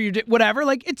roster, whatever.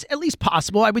 Like, it's at least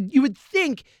possible. You would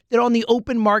think that on the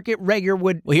open market, Reagor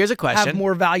would here's a question. have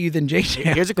more value than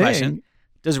JJ. Here's a question.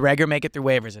 Does Reagor make it through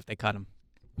waivers if they cut him?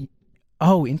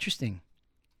 Oh, interesting.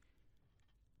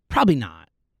 Probably not.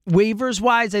 Waivers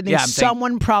wise, I think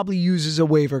someone probably uses a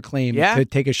waiver claim to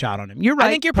take a shot on him. You're right.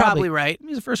 I think you're probably right.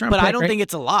 He's a first round but pick, I don't think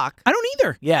it's a lock. I don't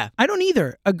either. Yeah. I don't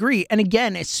either. Agree. And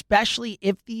again, especially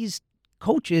if these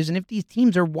coaches and if these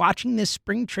teams are watching this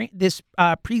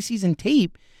preseason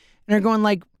tape and are going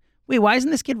like, wait, why isn't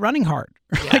this kid running hard?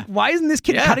 Like, why isn't this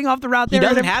kid cutting off the route there? He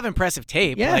doesn't have impressive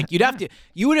tape. Yeah. Like,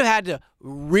 you would have had to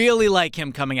really like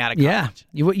him coming out of college.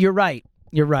 Yeah. You're right.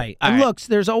 You're right. All and right. look,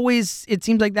 it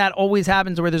seems like that always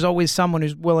happens where there's always someone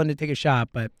who's willing to take a shot,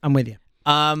 but I'm with you.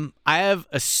 I have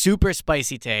a super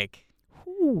spicy take.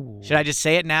 Ooh. Should I just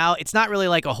say it now? It's not really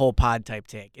like a whole pod type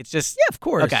take. It's just Yeah, of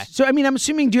course. Okay. So, I mean, I'm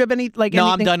assuming, do you have any, No, anything?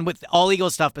 I'm done with all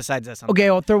Eagles stuff besides this. Okay,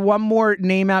 I'll throw one more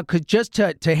name out just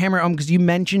to hammer it home, because you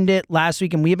mentioned it last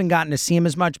week and we haven't gotten to see him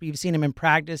as much, but you've seen him in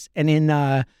practice and in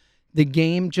the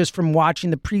game, just from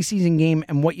watching the preseason game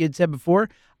and what you had said before.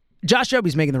 Josh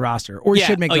Jobe's making the roster, or he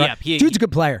should make the roster. Dude's a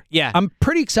good player. Yeah. I'm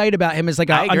pretty excited about him as like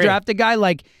an undrafted guy.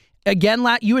 Like, again,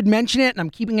 you had mentioned it, and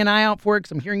I'm keeping an eye out for it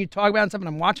because I'm hearing you talk about it and stuff, and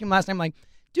I'm watching him last time. Like,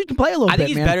 dude can play a little bit, I think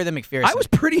he's man. better than McPherson. I was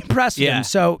pretty impressed with him.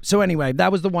 So anyway,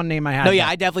 that was the one name I had. No, yeah,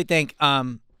 I definitely think.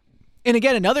 And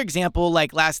again, another example,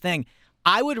 like last thing,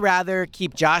 I would rather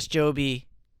keep Josh Jobe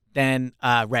than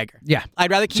Reagor. Yeah.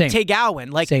 I'd rather keep Tay Gowan.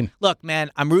 Like, look,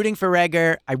 man, I'm rooting for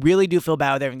Reagor. I really do feel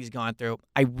bad with everything he's gone through.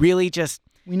 I really just...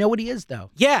 We know what he is, though.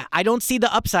 Yeah, I don't see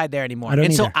the upside there anymore.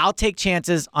 So I'll take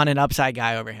chances on an upside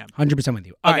guy over him. 100% with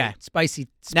you. All right. Spicy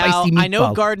now, meatball. I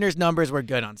know Gardner's numbers were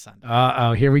good on Sunday.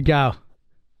 Uh-oh, here we go.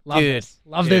 Love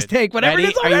this take. Whatever ready?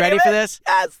 it is, are you ready for this?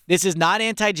 Yes. This is not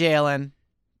anti-Jalen.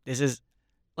 This is,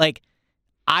 like,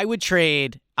 I would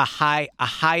trade a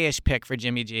high-ish pick for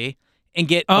Jimmy G and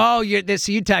get... Oh,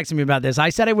 so you texted me about this. I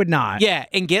said I would not. Yeah,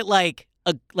 and get,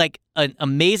 an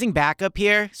amazing backup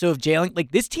here. So if Jalen...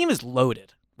 Like, this team is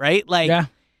loaded, right? Like, yeah.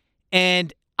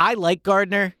 And I like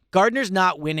Gardner. Gardner's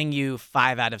not winning you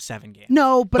 5 out of 7 games.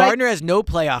 No, but Gardner has no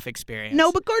playoff experience.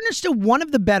 No, but Gardner's still one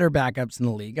of the better backups in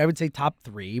the league. I would say top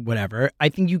 3, whatever. I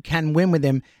think you can win with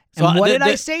him. And so what did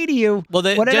I say to you? Well,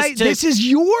 this is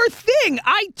your thing.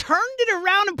 I turned it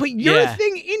around and put your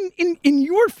thing in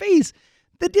your face.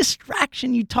 The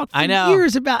distraction. You talked for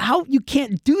years about how you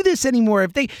can't do this anymore.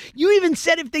 You even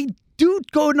said if they do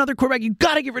go another quarterback, you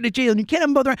got to get rid of Jalen. You can't have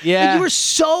them both around. Yeah. Like, you were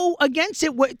so against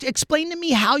it. Explain to me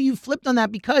how you flipped on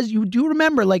that, because you do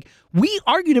remember, like, we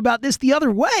argued about this the other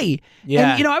way.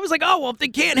 Yeah. And, I was like, oh, well, if they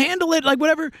can't handle it, like,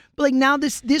 whatever. But, like, now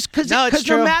because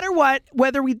no matter what,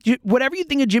 whatever you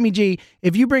think of Jimmy G,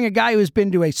 if you bring a guy who's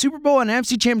been to a Super Bowl and an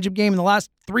NFC Championship game in the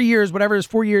last 3 years, whatever it is,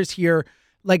 4 years here,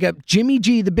 like a Jimmy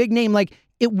G, the big name, like,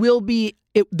 it will be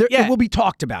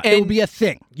talked about. And it will be a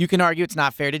thing. You can argue it's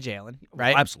not fair to Jalen,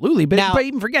 right? Well, absolutely. But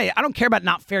even forget it. I don't care about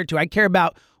not fair to. I care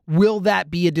about, will that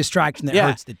be a distraction that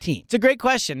hurts the team? It's a great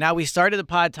question. Now, we started the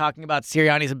pod talking about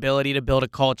Sirianni's ability to build a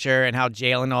culture and how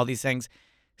Jalen, all these things.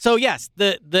 So, yes,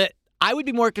 I would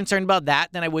be more concerned about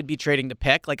that than I would be trading the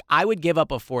pick. Like, I would give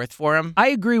up a 4th for him. I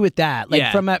agree with that.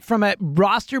 Like, from a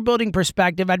roster building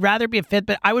perspective, I'd rather be a 5th,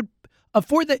 but I would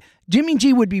afford that. Jimmy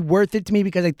G would be worth it to me,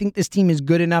 because I think this team is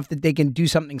good enough that they can do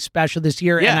something special this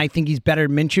year, and I think he's better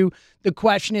than Minshew. The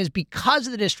question is, because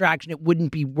of the distraction, it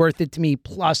wouldn't be worth it to me.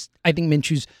 Plus, I think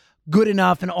Minshew's good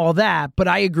enough and all that, but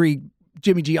I agree,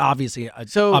 Jimmy G, obviously,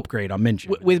 upgrade on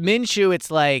Minshew. With Minshew,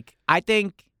 it's like, I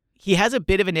think he has a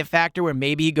bit of an it factor where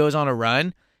maybe he goes on a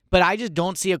run, but I just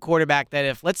don't see a quarterback that,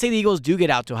 if, let's say the Eagles do get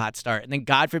out to a hot start, and then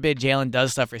God forbid Jalen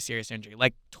does suffer serious injury,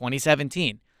 like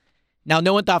 2017. Now,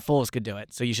 no one thought Foles could do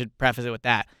it, so you should preface it with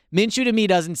that. Minshew, to me,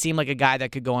 doesn't seem like a guy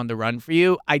that could go on the run for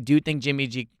you. I do think Jimmy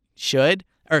G could,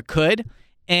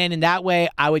 and in that way,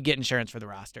 I would get insurance for the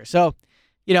roster. So,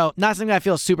 not something I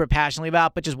feel super passionately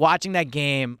about, but just watching that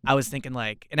game, I was thinking,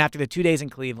 like, and after the 2 days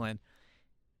in Cleveland,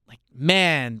 like,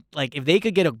 man, like, if they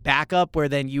could get a backup where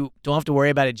then you don't have to worry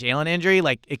about a Jalen injury,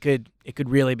 like, it could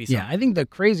really be something. Yeah, I think the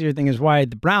crazier thing is why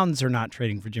the Browns are not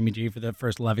trading for Jimmy G for the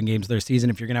first 11 games of their season.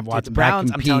 If you're going to have Watson the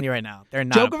Browns, back I'm telling you right now, they're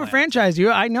not joke of a franchise.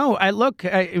 I know.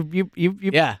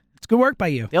 Yeah. It's good work by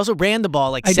you. They also ran the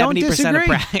ball like 70% of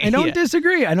practice. I don't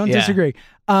disagree. I don't disagree.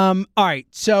 All right.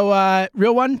 So,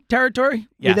 real one territory?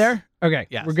 Yes. You there? Okay.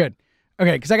 Yes. We're good.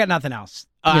 Okay, because I got nothing else.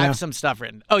 I have some stuff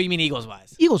written. Oh, you mean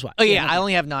Eagles-wise? Eagles-wise. Oh, yeah. I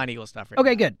only have non-Eagles stuff written.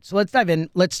 Okay, good. So let's dive in.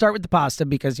 Let's start with the pasta,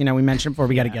 because, we mentioned before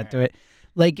we got to get to it.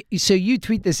 Like, so you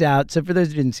tweet this out. So for those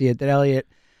who didn't see it, that Elliot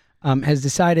has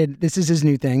decided this is his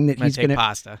new thing, that he's going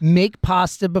to make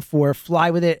pasta before,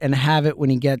 fly with it, and have it when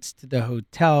he gets to the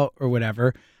hotel or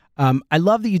whatever. I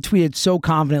love that you tweeted so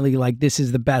confidently, like, this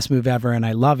is the best move ever, and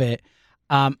I love it.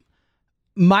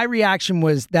 my reaction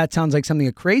was, that sounds like something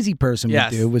a crazy person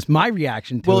Yes. would do, was my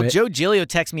reaction to it. Joe Giglio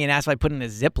texted me and asked if I put it in a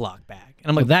Ziploc bag. And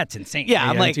I'm Well, like, that's insane. Yeah,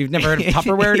 I'm like- you've never heard of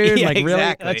Tupperware, dude? Yeah, like, really?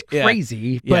 exactly. That's Yeah.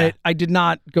 crazy. Yeah. But I did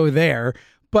not go there.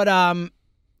 But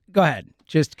go ahead.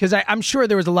 Just because I'm sure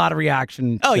there was a lot of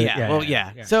reaction. oh, to, yeah. Well,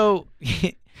 yeah. So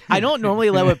I don't normally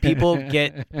let what people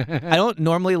get. I don't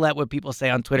normally let what people say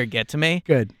on Twitter get to me.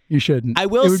 Good. You shouldn't. I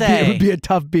will it would say- it would be a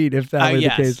tough beat if that were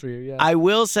yes. the case for you. Yeah. I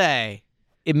will say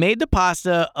it made the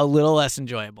pasta a little less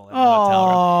enjoyable in the hotel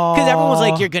room. Because everyone was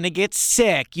like, you're going to get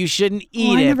sick. You shouldn't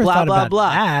eat I it, never blah, thought blah, about blah.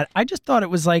 that. I just thought it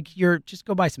was like, just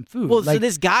go buy some food. Well, like, so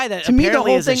this guy that to me, the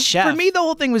apparently whole is thing, a chef. for me, the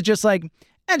whole thing was just like,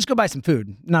 just go buy some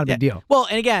food. Not a big deal. Well,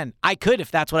 and again, I could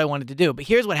if that's what I wanted to do. But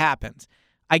here's what happens.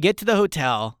 I get to the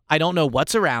hotel. I don't know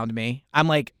what's around me. I'm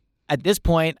like, at this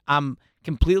point, I'm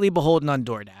completely beholden on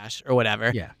DoorDash or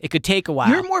whatever. Yeah. It could take a while.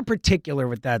 You're more particular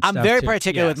with that I'm stuff, very too.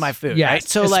 particular with Yes. my food, Yes. right?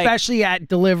 So, like, especially at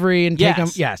delivery and take them.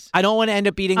 yes. Yes. I don't want to end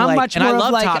up eating I'm like, much and more I love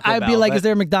of like, Taco I'd be Bell, like, but- is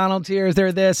there McDonald's here? Is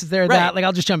there this? Is there Right. that? Like,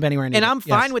 I'll just jump anywhere and eat and it. I'm Yes.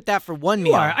 fine with that for one You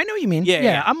meal. are. I know what you mean.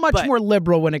 Yeah, I'm much but- more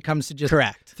liberal when it comes to just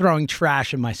Correct. throwing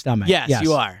trash in my stomach. Yes,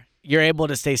 you are. You're able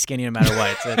to stay skinny no matter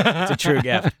what. It's a true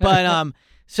gift. But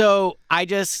so I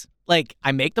just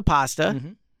I make the pasta.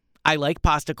 Mhm. I like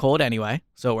pasta cold anyway,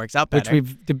 so it works out Which better.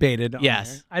 we've debated. on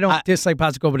Yes. here. I don't dislike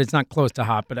pasta cold, but it's not close to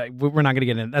hot. But we're not going to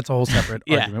get in. That's a whole separate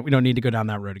Yeah. argument. We don't need to go down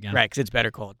that road again. Right, because it's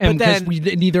better cold. And but then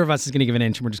because neither of us is going to give an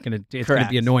inch, and we're just going to. It's going to be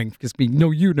Correct. annoying because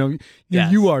no,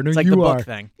 yes, you are, no, it's like you the are. book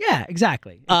thing. Yeah,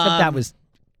 exactly. Except that was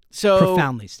So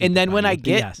profoundly stupid. and then by when you, I but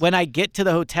get yes. when I get to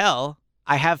the hotel,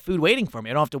 I have food waiting for me.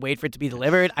 I don't have to wait for it to be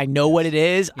delivered. I know what it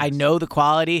is. I know the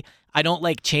quality. I don't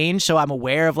change, so I'm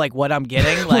aware of what I'm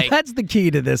getting. Well, that's the key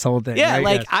to this whole thing. yeah,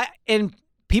 right? Yes. and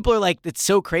people are like, it's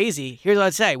so crazy. Here's what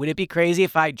I'd say: would it be crazy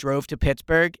if I drove to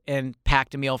Pittsburgh and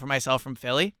packed a meal for myself from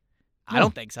Philly? I No.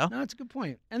 don't think so. No, that's a good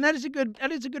point, and that is a good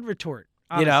retort.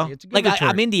 You know, Honestly. It's a good retort.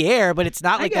 I'm in the air, but it's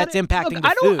not I like get that's it. impacting Look,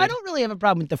 the food. I don't really have a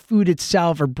problem with the food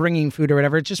itself or bringing food or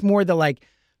whatever. It's just more the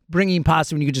bringing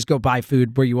pasta when you could just go buy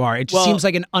food where you are. It just seems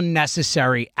like an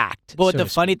unnecessary act. But so the to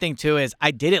funny thing too is,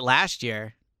 I did it last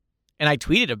year, and I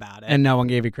tweeted about it. and no one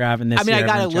gave you crap. And this I mean, I year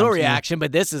got a everyone little jumps in. reaction,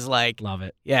 but this is Love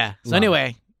it. yeah. So Love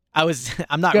anyway,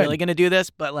 I'm not Good. really gonna do this,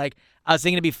 but I was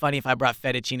thinking it'd be funny if I brought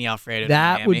fettuccine alfredo. to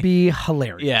That Miami. would be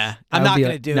hilarious. Yeah. That I'm would not be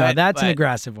gonna do no, it, that's an but-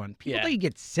 aggressive one. People Yeah. think you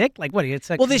get sick. Like what? It's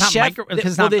like Well, it's this not chef, because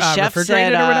it's well, not this chef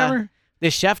refrigerated said, or whatever.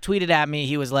 The chef tweeted at me.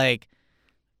 He was like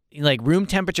room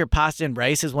temperature pasta and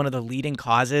rice is one of the leading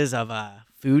causes of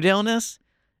food illness.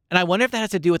 And I wonder if that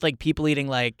has to do with people eating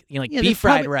Yeah, beef there's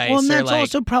fried probably- rice Well, and or that's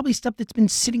also probably stuff that's been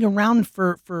sitting around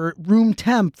for room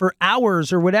temp for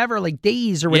hours or whatever,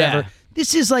 days or whatever. Yeah.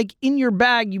 This is in your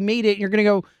bag. You made it. And you're gonna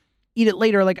go eat it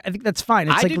later. I think that's fine.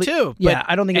 It's I do too, Yeah, but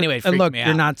I don't think. anyway, it and freaked look, me you're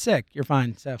out. not sick. You're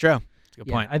fine. So True. That's a good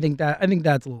yeah, point. I think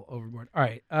that's a little overboard. All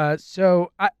right.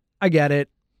 So I get it.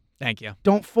 Thank you.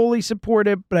 Don't fully support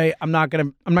it, but I'm not gonna.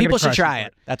 People should crush try for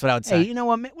it. That's what I would say. Hey, you know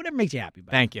what? Whatever makes you happy.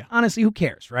 Buddy. Thank you. Honestly, who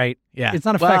cares, right? Yeah. It's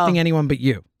not affecting Well, anyone but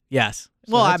you. Yes.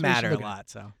 So Well, I that's what you should matter a look at. lot,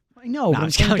 so. I know. No, but I'm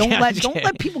I'm saying kidding, don't I'm let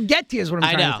kidding. people get to you. Is what I'm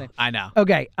I trying know. to say. I know.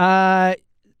 Okay.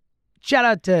 Shout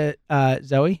out to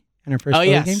Zoe and her first Oh,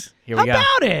 Philly yes. game. Here How we go.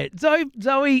 about it?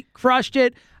 Zoe crushed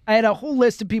it. I had a whole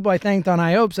list of people I thanked on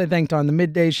iHopes. I thanked on the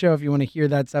midday show. If you want to hear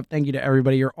that stuff, thank you to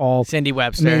everybody. You're all Cindy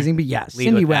Webster. amazing. But yes, Lead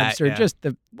Cindy with that, Webster, yeah. just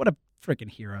what a freaking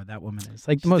hero that woman is.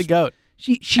 The She's most the GOAT.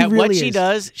 She At really what she is.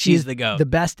 does, she's the GOAT. The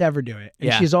best to ever do it. And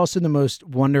Yeah. she's also the most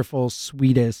wonderful,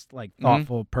 sweetest, Mm-hmm.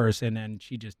 thoughtful person, and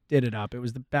she just did it up. It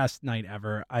was the best night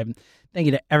ever. I'm thank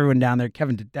you to everyone down there,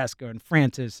 Kevin Tedesco and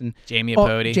Francis and Jamie Oh,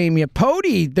 Apodi. Jamie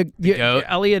Apodi, the GOAT,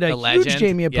 Elliot, a the huge legend.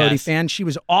 Jamie Apodi Yes. fan. She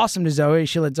was awesome to Zoe.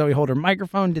 She let Zoe hold her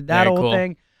microphone, did that Very whole cool.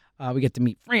 thing. We get to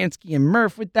meet Fransky and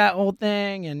Murph with that whole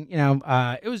thing, and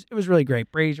it was really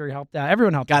great. Brazier helped out.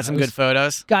 Everyone helped out. Got some It good was-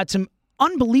 photos. Got some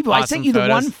unbelievable. I Awesome sent you the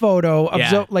photos. one photo of Yeah.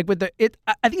 Zoe, with the it.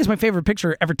 I think it's my favorite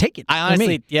picture ever taken. I for honestly,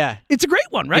 me. yeah. It's a great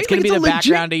one, right? It's gonna be a the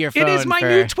legit- background of your It is phone my for-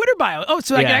 new Twitter bio. Oh,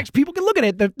 so I can Yeah. actually people can look at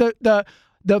it.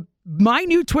 The my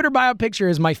new Twitter bio picture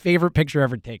is my favorite picture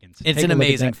ever taken. So It's take an a look at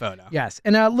amazing that. photo. Yes,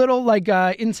 and a little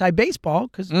inside baseball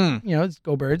because Mm. it's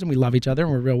Go Birds and we love each other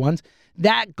and we're real ones.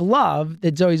 That glove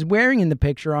that Zoe's wearing in the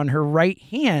picture on her right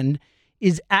hand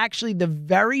is actually the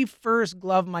very first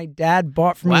glove my dad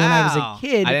bought for me when I was Wow. a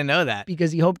kid. I didn't know that.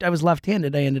 Because he hoped I was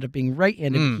left-handed. I ended up being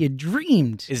right-handed. Mm. He had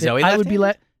dreamed Is that Zoe I would be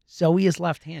left-handed? Zoe is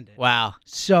left-handed. Wow.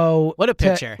 So What a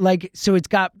picture. So it's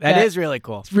got That is really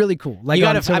cool. It's really cool. Like You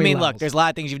on gotta, so I many mean, look, levels. there's a lot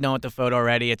of things you've known with the photo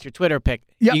already. It's your Twitter pic.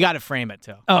 Yep. You got to frame it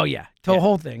too. Oh yeah, the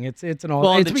whole thing. It's an old.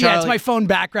 Well, it's, the yeah, it's Charlie- my phone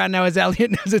background now. As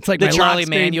Elliot knows, it's like The my Charlie lock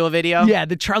screen. Manuel video? Yeah,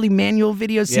 the Charlie Manuel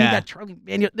video. See Yeah. that Charlie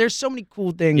Manuel? There's so many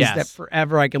cool things Yes. that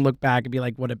forever I can look back and be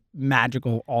like, what a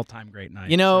magical all-time great night.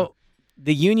 You know, So,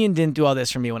 the Union didn't do all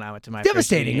this for me when I went to my first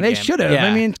devastating. Union They game. should have. Yeah.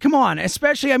 I mean, come on.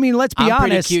 Especially, I mean, let's be I'm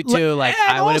pretty honest. cute, too. Like,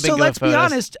 and I would've been also, good let's with be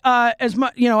photos. honest. As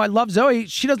much, I love Zoe.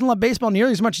 She doesn't love baseball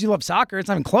nearly as much as you love soccer. It's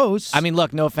not even close. I mean,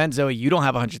 look, no offense, Zoe. You don't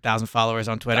have 100,000 followers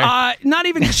on Twitter. not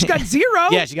even. She got zero.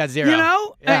 Yeah, she got zero. You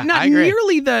know, Yeah, not I agree.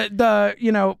 nearly the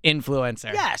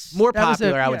Influencer. Yes, More that was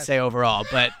popular, I would yes. say, overall,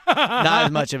 but not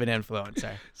as much of an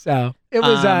influencer. So it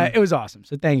was awesome.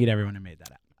 So thank you to everyone who made that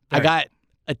happen. I got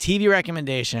a TV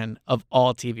recommendation of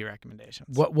all TV recommendations.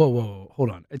 Whoa, hold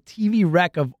on. A TV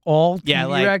rec of all TV Yeah,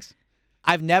 like- recs?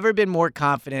 I've never been more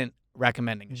confident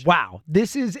recommending a show. Wow.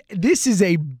 This is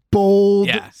a bold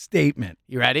Yeah. statement.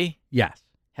 You ready? Yes.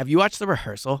 Have you watched The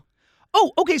Rehearsal?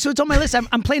 Oh, okay. So it's on my list.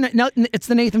 I'm playing it. No, it's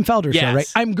the Nathan Felder show, Yes.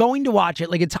 right? I'm going to watch it.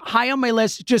 Like, it's high on my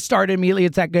list. It just started immediately.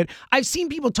 It's that good. I've seen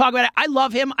people talk about it. I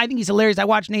love him. I think he's hilarious. I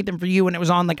watched Nathan For You when it was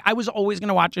on. Like, I was always going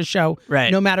to watch his show, Right.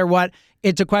 no matter what.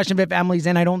 It's a question of if Emily's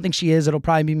in. I don't think she is. It'll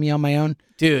probably be me on my own.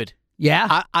 Dude,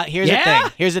 Yeah, here's Yeah? the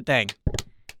thing. Here's the thing.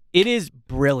 It is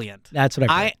brilliant. that's what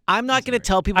I've heard. I'm not going to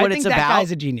tell people I what think it's that about.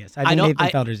 guy's a genius. I think know- Nathan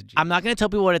Felder's a genius. I'm not going to tell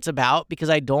people what it's about because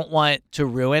I don't want to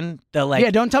ruin the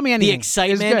Yeah, don't tell me anything. the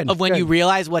excitement It's good. of when It's you good.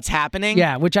 realize what's happening.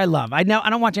 Yeah, which I love. I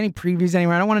don't watch any previews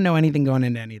anywhere. I don't want to know anything going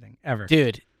into anything ever.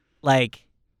 Dude, like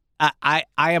I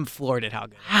am floored at how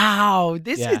good. Wow,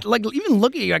 this Yeah. is like, even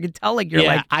look at you, I can tell like you're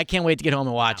Yeah, like, I can't wait to get home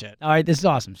and watch it. all right, this is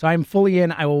awesome. So I'm fully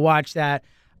in. I will watch that.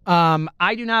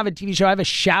 I do not have a TV show. I have a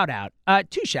shout out.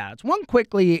 Two shout outs. One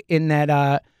quickly in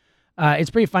that it's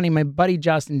pretty funny. My buddy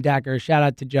Justin Decker, shout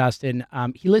out to Justin.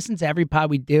 He listens to every pod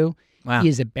we do. Wow. He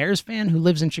is a Bears fan who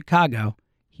lives in Chicago.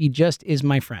 He just is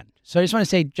my friend. So I just want to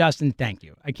say, Justin, thank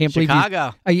you. I can't believe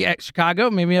Chicago. Yeah, Chicago.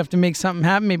 Maybe we have to make something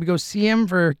happen. Maybe go see him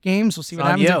for games. We'll see It's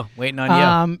what on happens. you. Waiting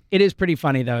on you. It is pretty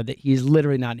funny though that he's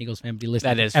literally not an Eagles fan, but he listens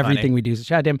That to is everything funny. we do. So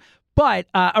shout out to him. But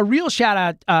a real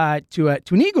shout out to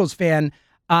an Eagles fan.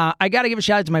 I got to give a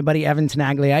shout out to my buddy Evan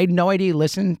Tenaglia. I had no idea he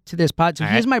listened to this pod. So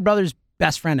All he's right. my brother's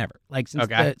best friend ever. Like since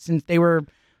Okay. since they were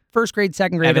first grade,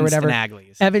 second grade, Evan or whatever.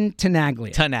 Stanagli's. Evan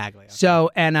Tenaglia. Tenaglia. So,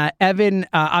 and Evan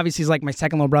obviously is like my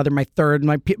second little brother, my third.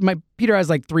 My Peter has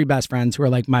like three best friends who are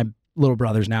like my little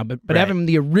brothers now. But Right. Evan,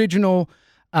 the original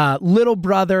little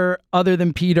brother, other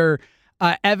than Peter.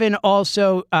 Evan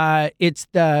also, it's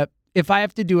the, if I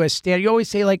have to do a stand, you always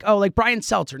say like, oh, like Brian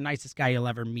Seltzer, nicest guy you'll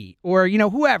ever meet, or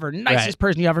whoever, nicest Right.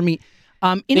 person you ever meet.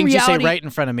 In Things reality, you say right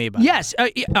in front of me, but yes,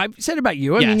 I've said about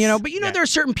you. I mean, Yes. but Yeah. there are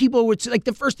certain people which like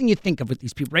the first thing you think of with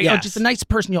these people, right? Oh, Yes. just the nicest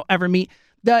person you'll ever meet.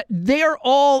 They are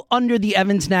all under the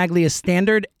Evan Tenaglia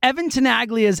standard. Evan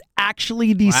Tenaglia is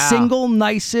actually the Wow. single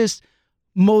nicest,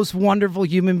 most wonderful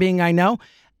human being I know.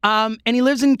 And he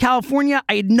lives in California.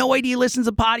 I had no idea he listens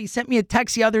to pod. He sent me a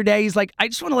text the other day. He's like, I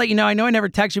just want to let you know. I know I never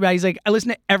text you, but he's like, I listen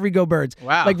to every Go Birds.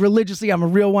 Wow. Like religiously. I'm a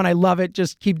real one. I love it.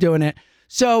 Just keep doing it.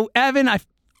 So Evan, I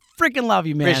freaking love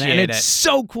you, man. Appreciate and it's it.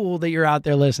 so cool that you're out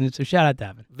there listening. So shout out to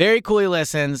Evan. very cool he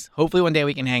listens. Hopefully one day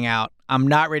we can hang out. I'm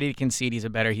not ready to concede he's a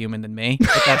better human than me,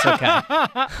 but that's okay.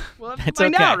 Well, That's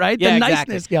find okay. out, right? Yeah, The exactly.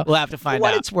 niceness scale. We'll have to For find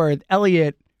what out. it's worth,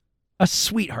 Elliot, a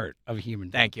sweetheart of a human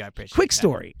being. Thank you. I appreciate Quick that.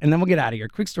 story, and then we'll get out of here.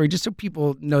 Quick story, just so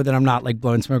people know that I'm not like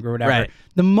blowing smoke or whatever. Right.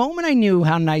 The moment I knew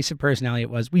how nice a person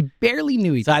Elliot was, we barely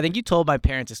knew each So other. I think you told my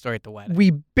parents a story at the wedding. We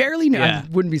barely knew. Yeah.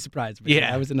 I wouldn't be surprised. But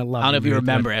Yeah. I was in a love. I don't know if you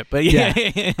remember it, but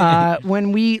Yeah.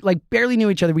 When we like barely knew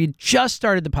each other, we had just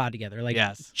started the pod together. Like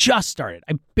Yes. just started.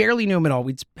 I barely knew him at all.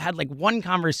 We'd had like one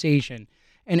conversation,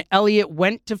 and Elliot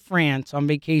went to France on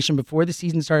vacation before the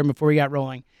season started, before we got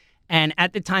rolling. And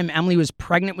at the time, Emily was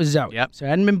pregnant with Zoe. Yep. So I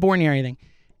hadn't been born yet or anything.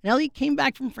 And Elliot came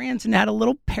back from France and had a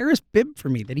little Paris bib for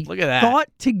me that he Look at that. thought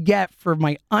to get for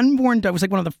my unborn daughter. It was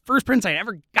like one of the first presents I'd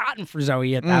ever gotten for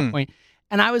Zoe at that point.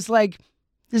 And I was like,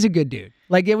 this is a good dude.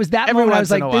 Like it was that Every moment I was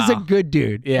once like, in a this is a while. good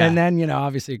dude. Yeah. And then,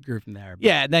 obviously it grew from there. But,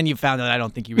 Yeah, and then you found out I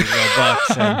don't think you read real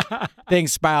books, and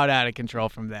things spiraled out of control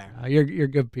from there. you're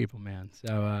good people, man.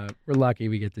 So we're lucky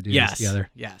we get to do this Yes, together.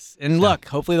 yes. And look,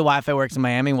 hopefully the Wi-Fi works in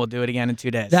Miami, and we'll do it again in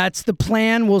 2 days. That's the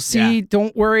plan. We'll see. Yeah.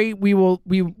 Don't worry. We will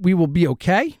be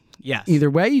okay. yes. Either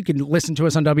way, you can listen to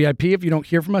us on WIP if you don't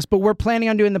hear from us. But we're planning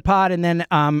on doing the pod, and then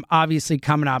obviously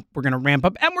coming up, we're going to ramp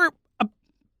up, and we're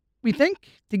we think,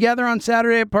 together on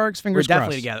Saturday at Parks. Fingers We're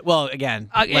definitely crossed. together. Well, again,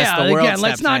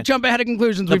 Let's not jump ahead of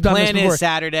conclusions. The We've done this plan before. is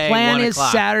Saturday. Plan 1 is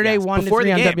o'clock. Saturday, Yes. 1 before to 3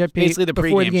 the on game. WIP. Basically the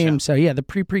before the pregame game. show. So yeah, the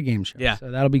pregame show. Yeah.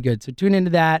 So that'll be good. So tune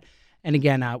into that. And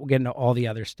again, we'll get into all the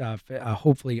other stuff.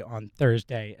 Hopefully on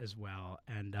Thursday as well.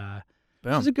 And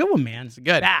this is a good one, man. It's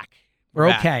good. Back. We're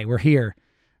back. okay. We're here.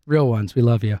 Real ones. We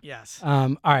love you. Yes.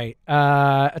 All right.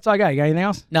 That's all I got. You got anything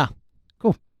else? No.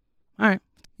 Cool. All right.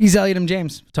 He's Elliot M.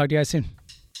 James. Talk to you guys soon.